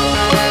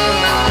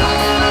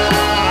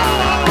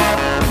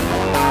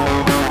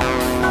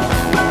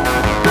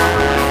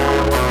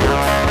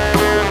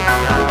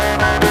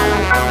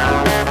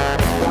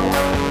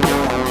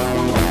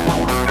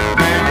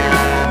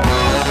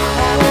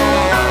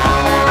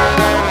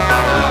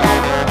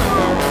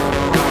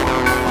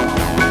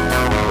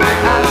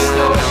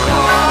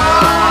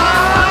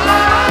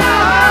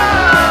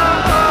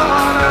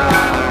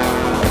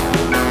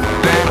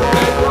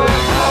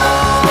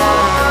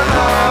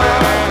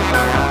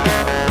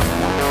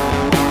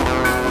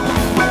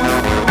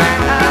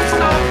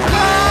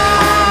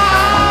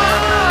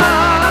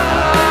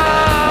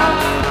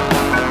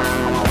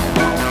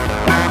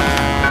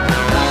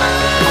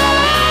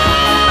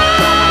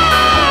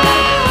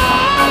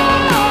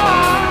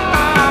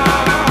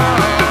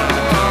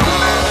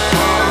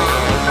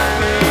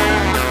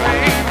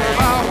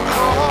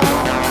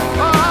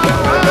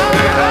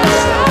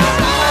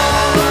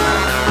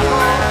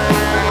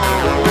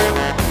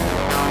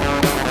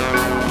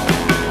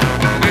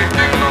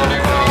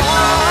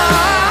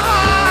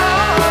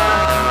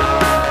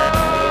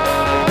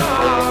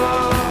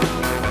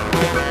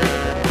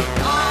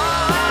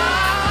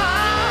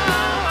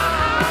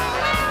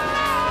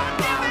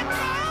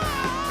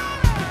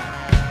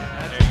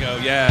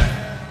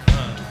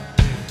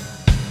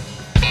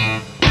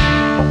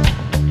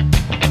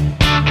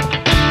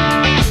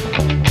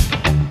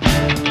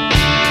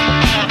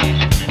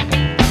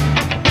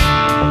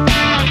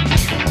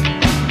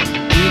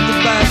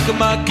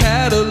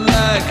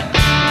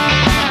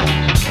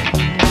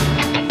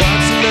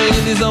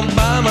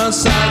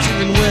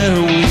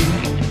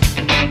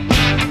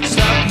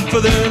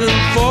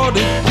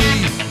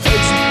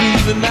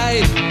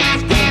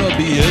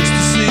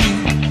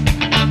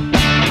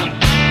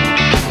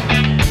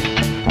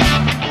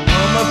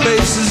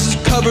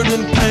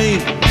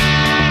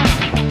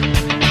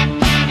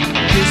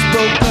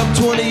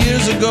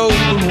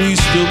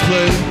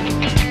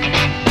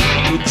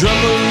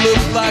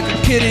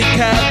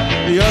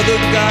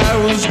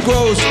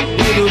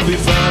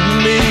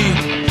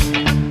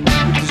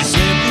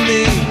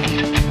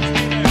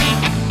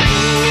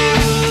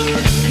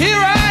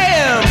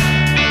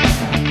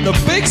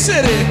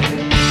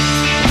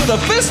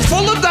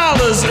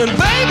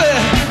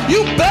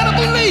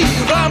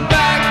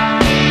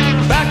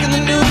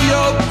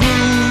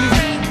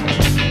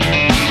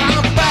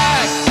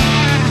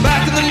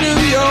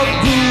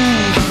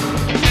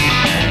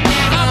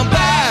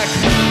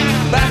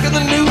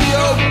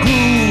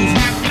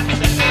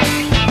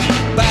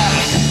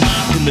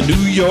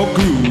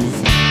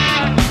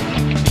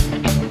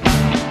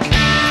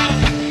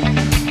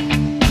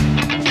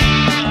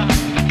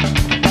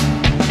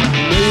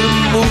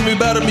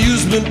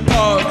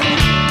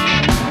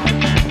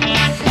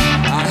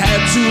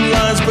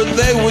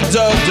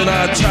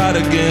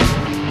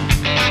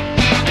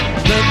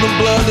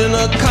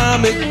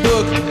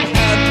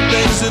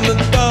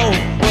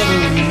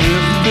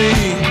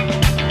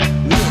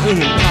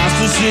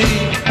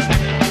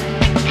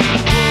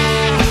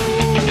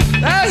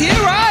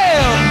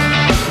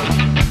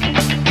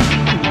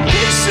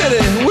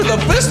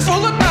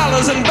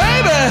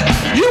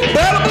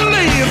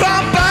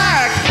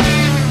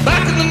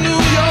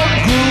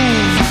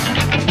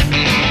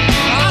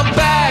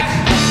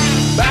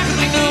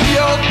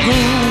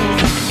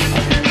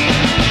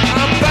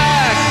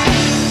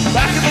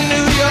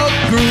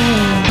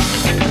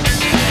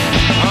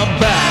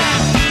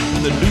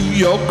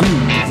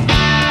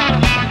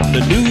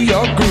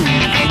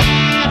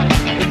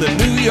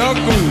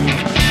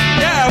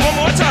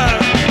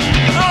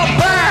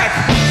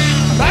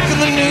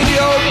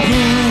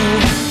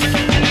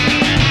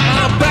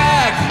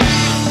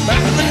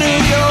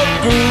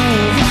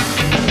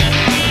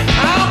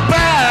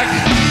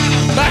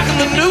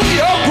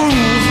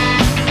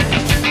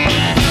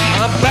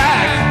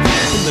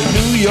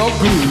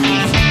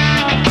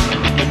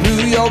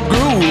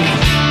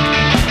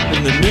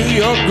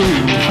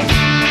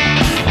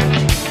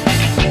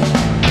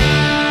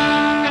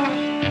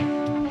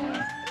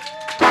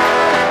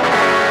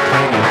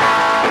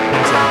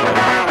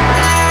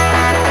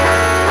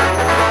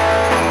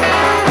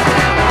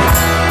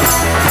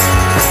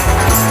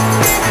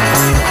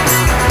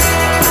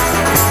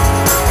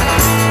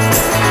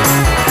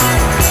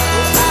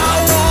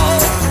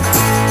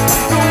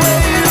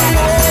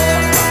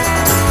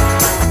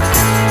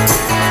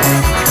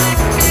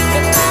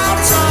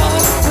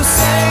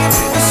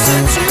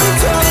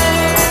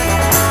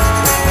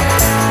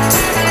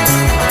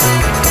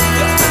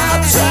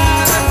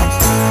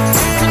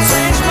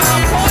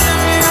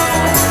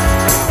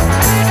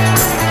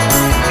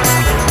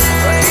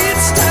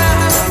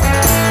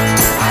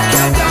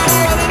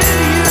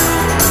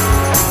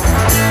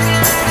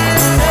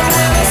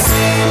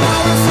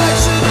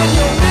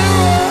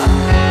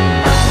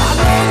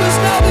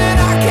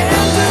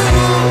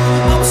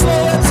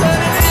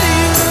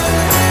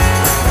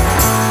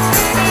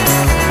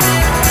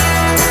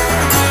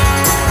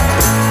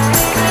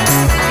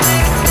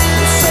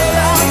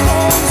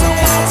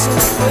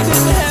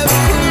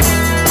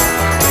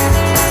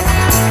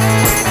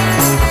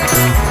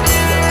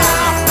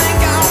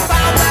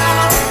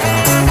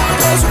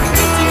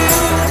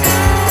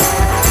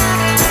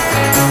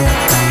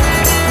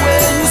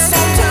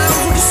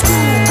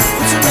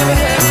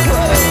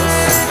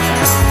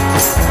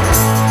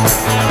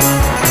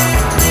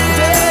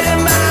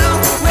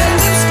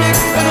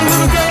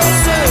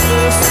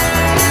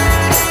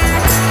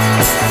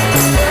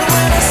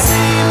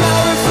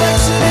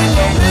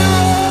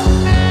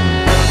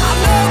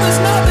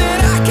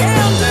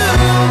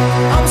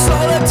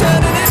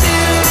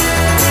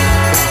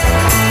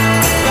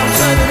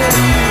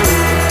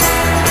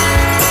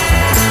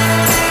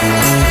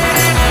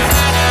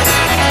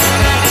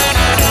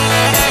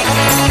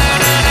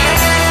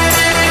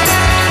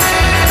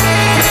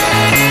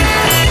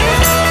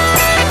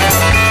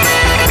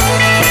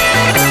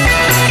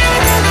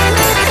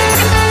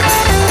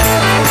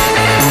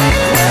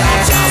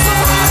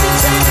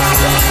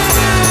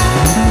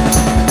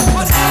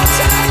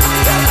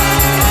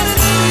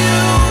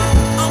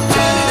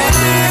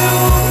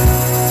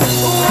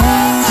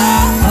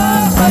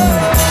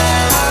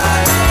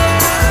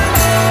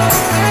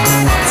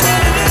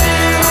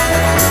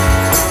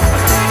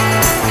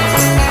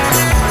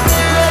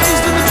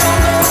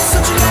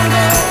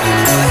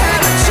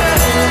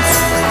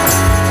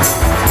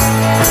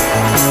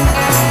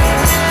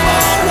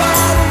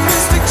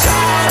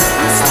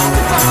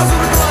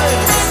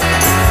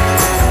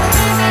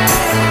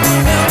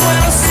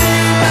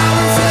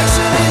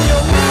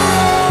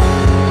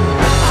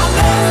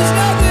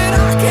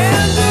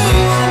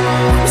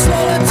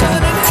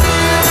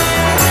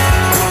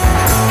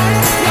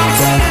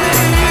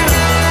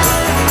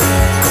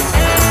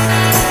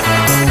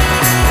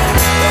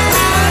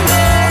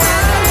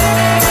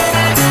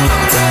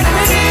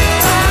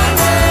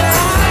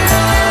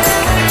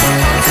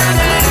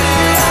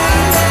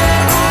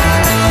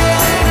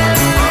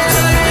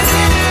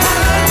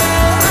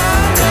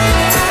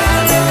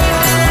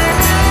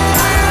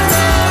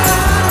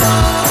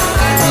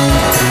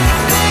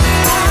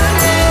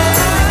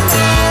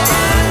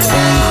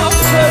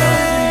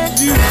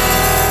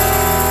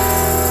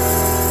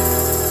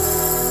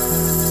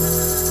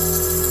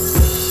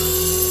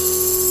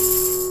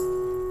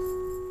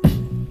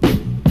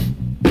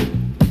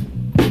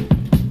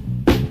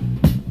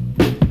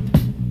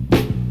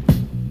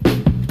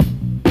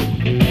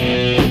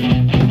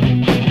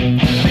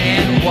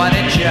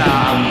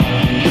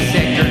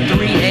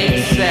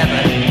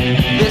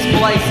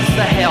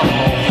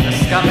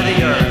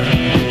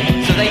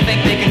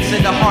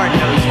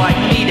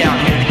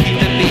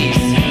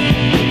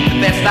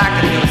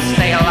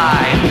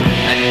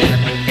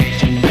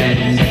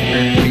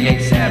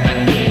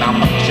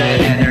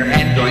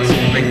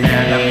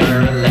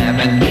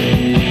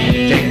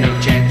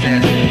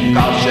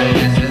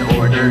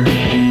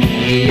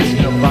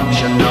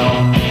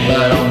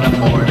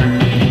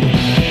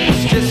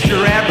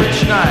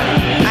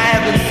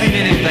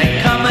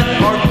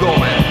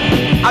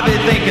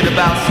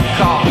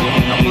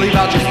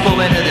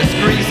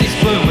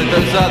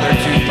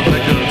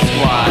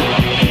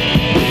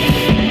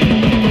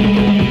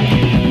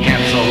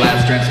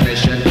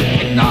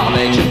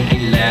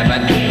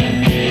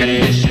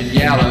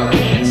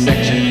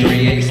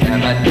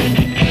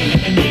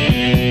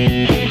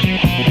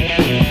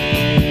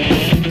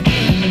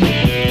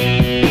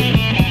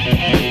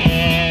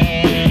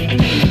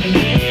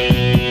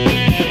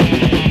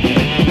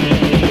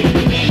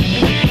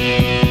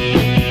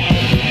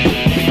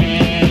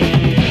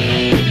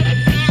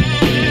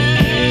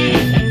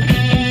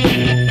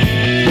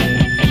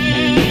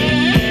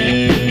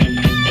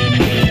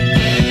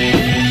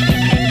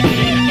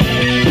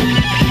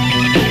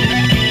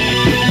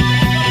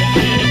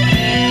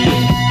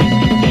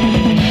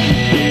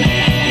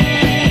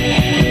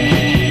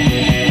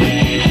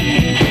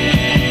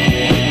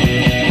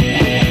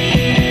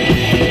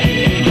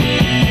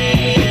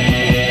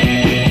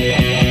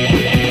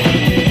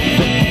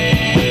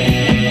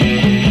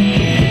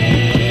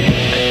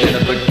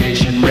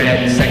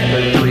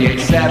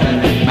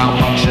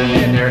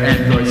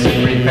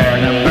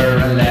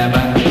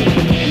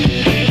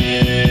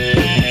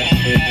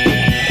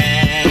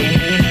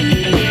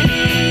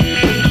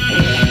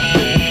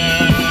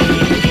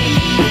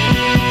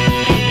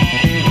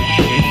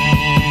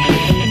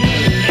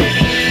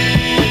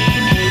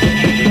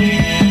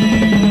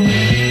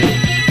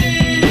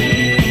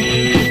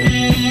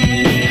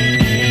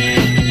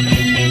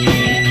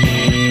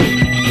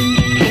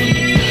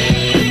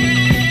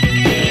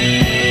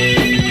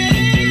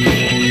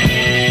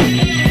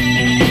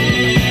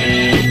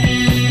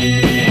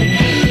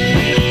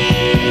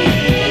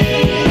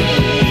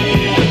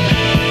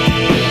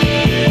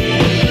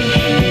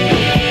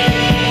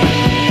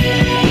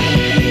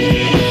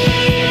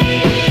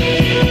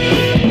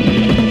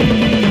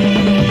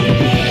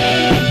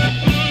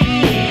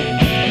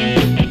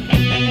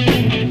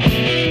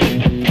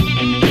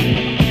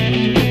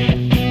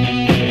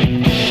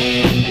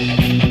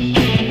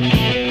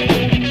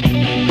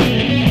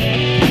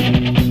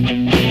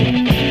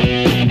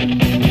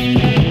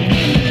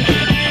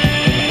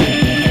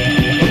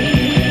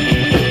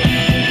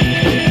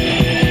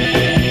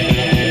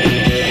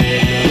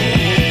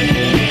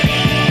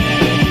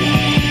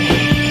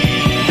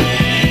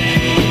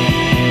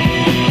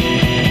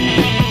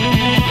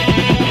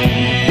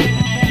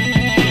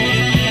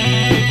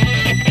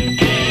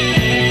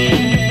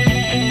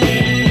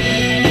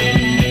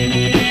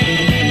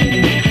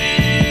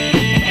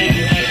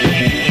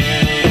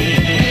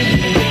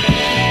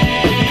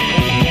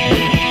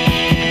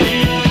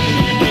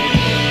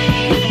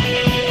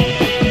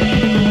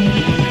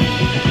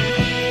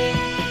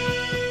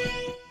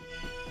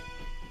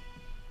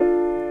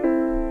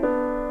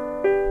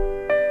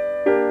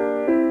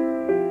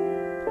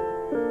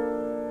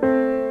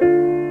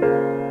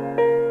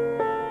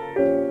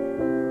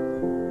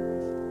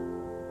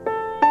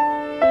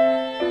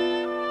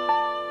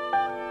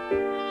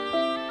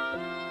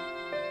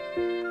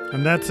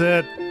And that's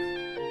it.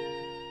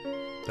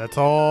 That's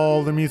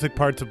all the music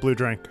parts of Blue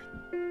Drink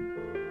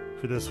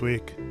for this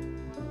week.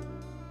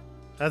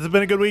 Has it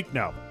been a good week?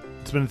 No.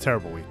 It's been a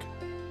terrible week.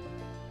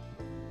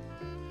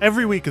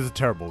 Every week is a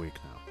terrible week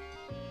now.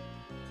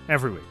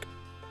 Every week.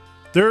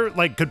 There are,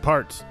 like, good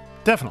parts.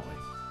 Definitely.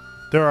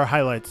 There are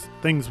highlights,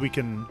 things we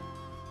can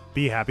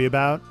be happy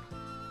about.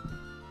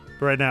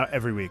 But right now,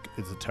 every week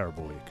is a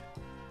terrible week.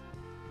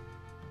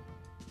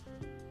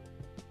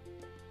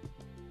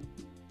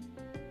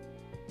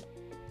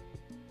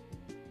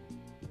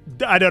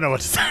 I don't know what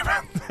to say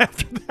about that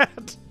after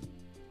that.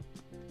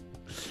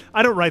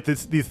 I don't write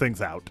these things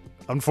out,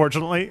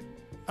 unfortunately.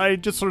 I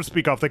just sort of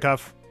speak off the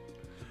cuff.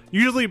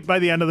 Usually by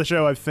the end of the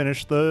show, I've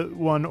finished the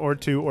 1 or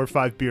 2 or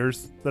 5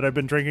 beers that I've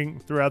been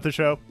drinking throughout the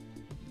show.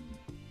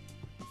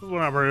 This is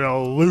when I'm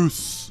real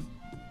loose,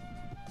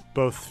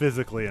 both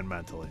physically and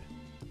mentally.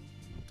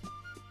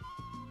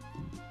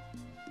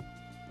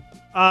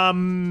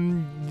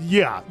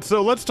 Yeah,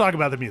 so let's talk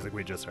about the music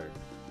we just heard.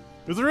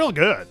 It was real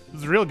good. It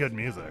was real good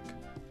music.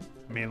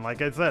 I mean,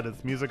 like I said,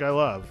 it's music I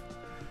love.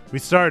 We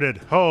started,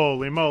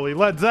 holy moly,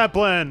 Led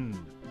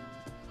Zeppelin!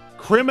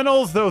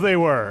 Criminals though they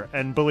were,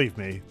 and believe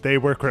me, they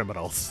were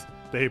criminals.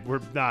 They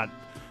were not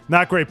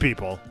great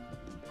people.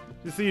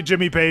 You see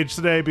Jimmy Page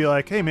today, be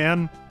like, hey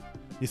man,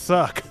 you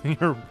suck.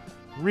 You're a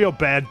real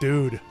bad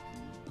dude.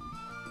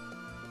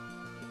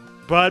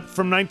 But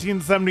from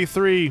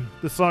 1973,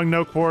 the song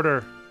No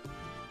Quarter.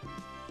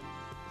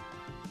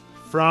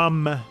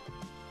 From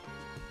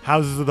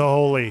Houses of the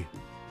Holy.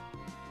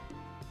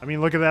 I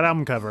mean, look at that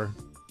album cover.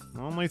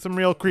 Only some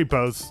real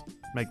creepos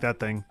make that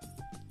thing.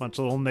 Bunch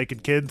of little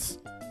naked kids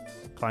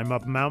climb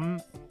up a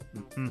mountain.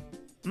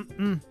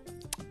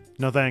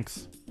 No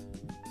thanks.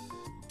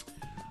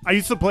 I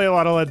used to play a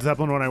lot of Led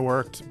Zeppelin when I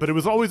worked, but it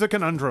was always a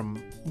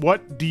conundrum.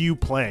 What do you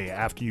play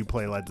after you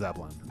play Led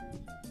Zeppelin?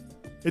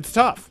 It's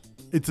tough.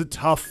 It's a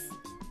tough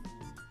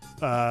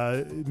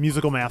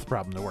musical math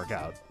problem to work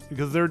out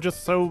because they're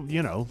just so,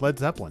 Led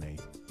Zeppelin-y.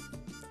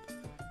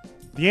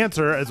 The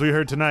answer, as we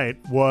heard tonight,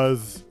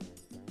 was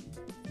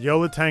Yo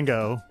La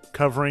Tengo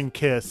covering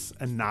Kiss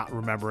and not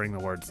remembering the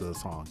words of the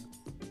song.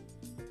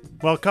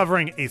 Well,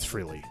 covering Ace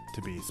Frehley,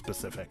 to be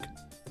specific.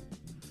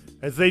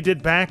 As they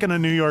did Back in a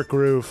New York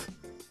Groove.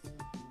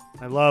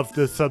 I love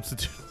the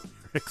substitute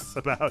lyrics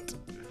about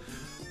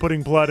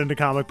putting blood into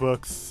comic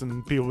books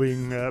and people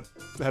being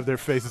have their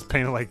faces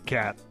painted like a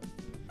cat.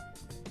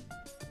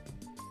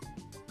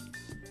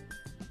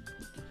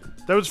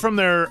 That was from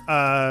their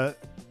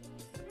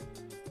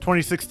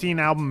 2016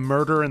 album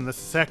Murder in the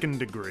Second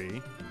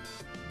Degree.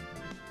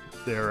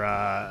 Their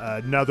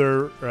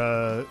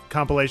another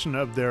compilation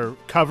of their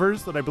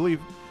covers that I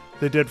believe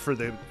they did for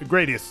the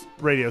greatest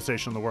radio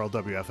station in the world,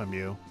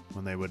 WFMU,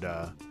 when they would,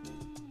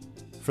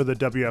 for the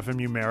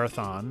WFMU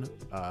Marathon,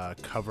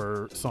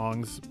 cover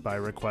songs by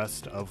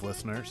request of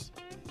listeners.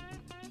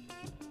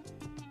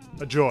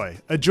 A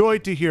joy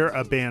to hear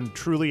a band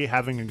truly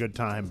having a good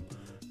time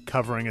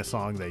covering a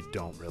song they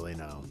don't really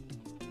know.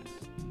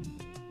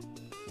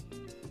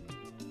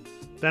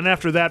 Then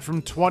after that,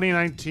 from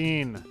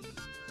 2019,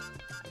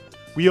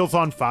 Wheels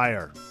on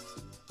Fire,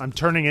 I'm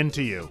Turning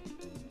Into You.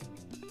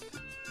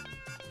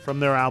 From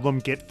their album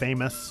Get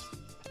Famous.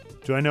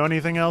 Do I know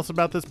anything else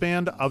about this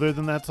band other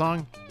than that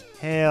song?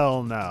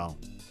 Hell no.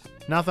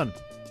 Nothing.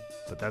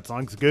 But that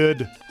song's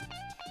good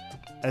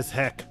as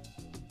heck.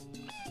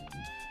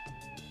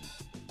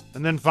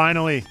 And then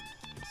finally,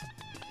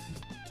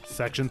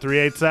 Section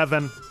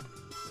 387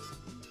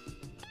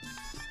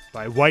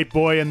 by White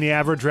Boy and the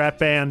Average Rat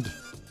Band.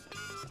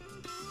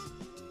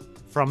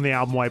 From the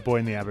album White Boy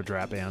and the Average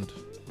Rat Band.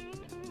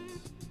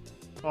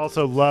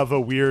 Also love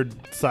a weird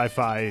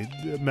sci-fi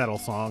metal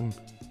song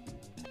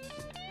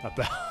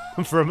about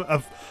from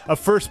a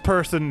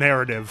first-person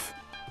narrative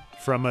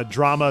from a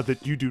drama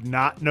that you do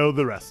not know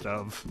the rest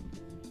of.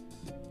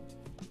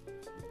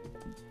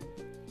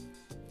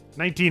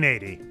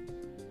 1980.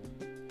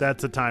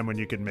 That's a time when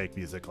you can make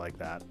music like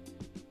that.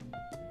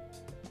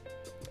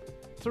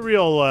 It's a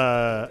real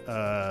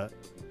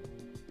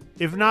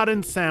if not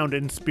in sound,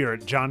 in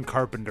spirit, John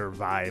Carpenter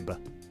vibe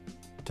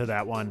to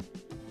that one.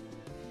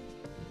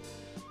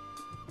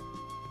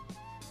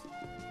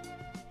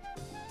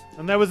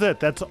 And that was it.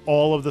 That's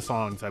all of the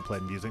songs I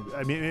played music.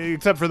 I mean,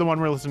 except for the one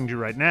we're listening to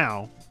right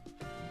now.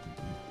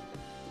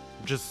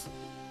 Just,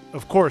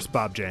 of course,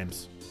 Bob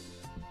James.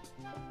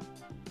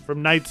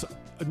 From Nights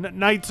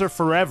Are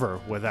Forever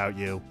Without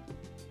You.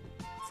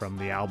 From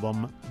the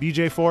album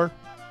BJ4.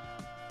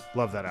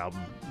 Love that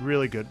album.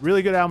 Really good.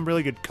 Really good album.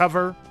 Really good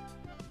cover.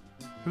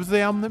 It was the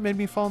album that made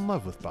me fall in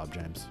love with Bob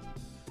James.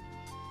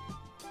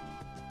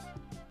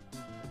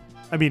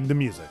 I mean, the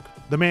music.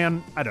 The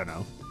man, I don't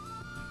know.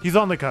 He's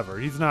on the cover.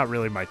 He's not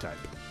really my type.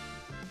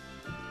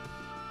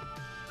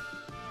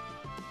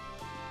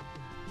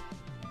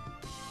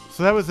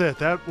 So that was it.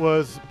 That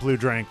was Blue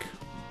Drink.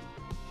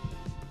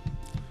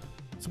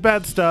 Some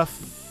bad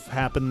stuff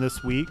happened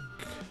this week.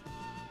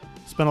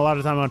 Spent a lot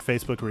of time on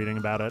Facebook reading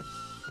about it.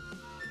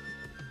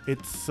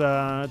 It's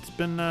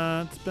been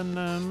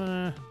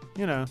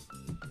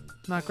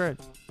not great.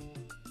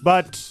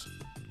 But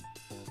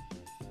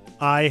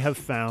I have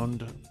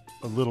found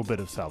a little bit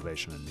of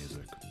salvation in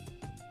music.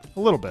 A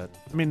little bit.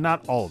 I mean,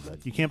 not all of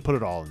it. You can't put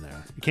it all in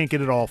there. You can't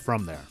get it all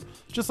from there.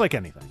 Just like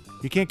anything.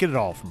 You can't get it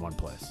all from one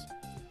place.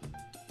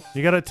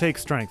 You got to take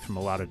strength from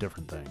a lot of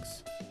different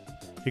things.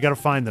 You got to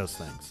find those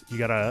things. You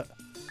got to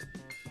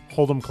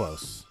hold them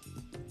close.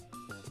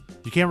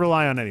 You can't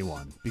rely on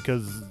anyone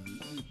because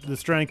the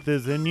strength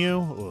is in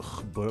you.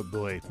 Ugh,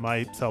 boy,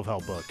 my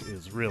self-help book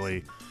is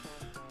really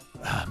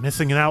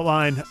missing an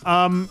outline.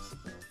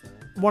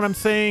 What I'm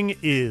saying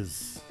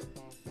is,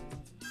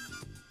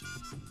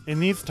 in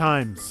these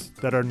times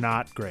that are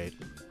not great,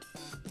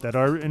 that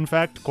are in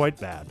fact quite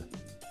bad,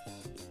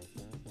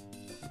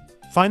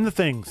 find the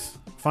things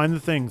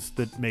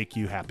that make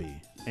you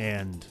happy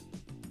and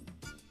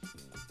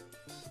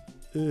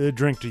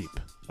drink deep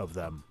of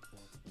them.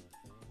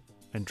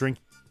 And drink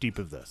deep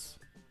of this.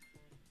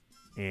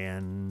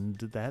 And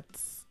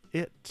that's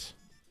it.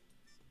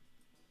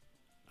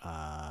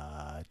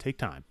 Take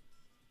time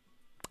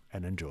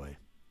and enjoy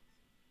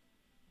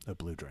a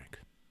blue drink.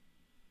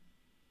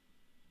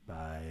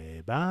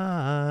 Bye-bye.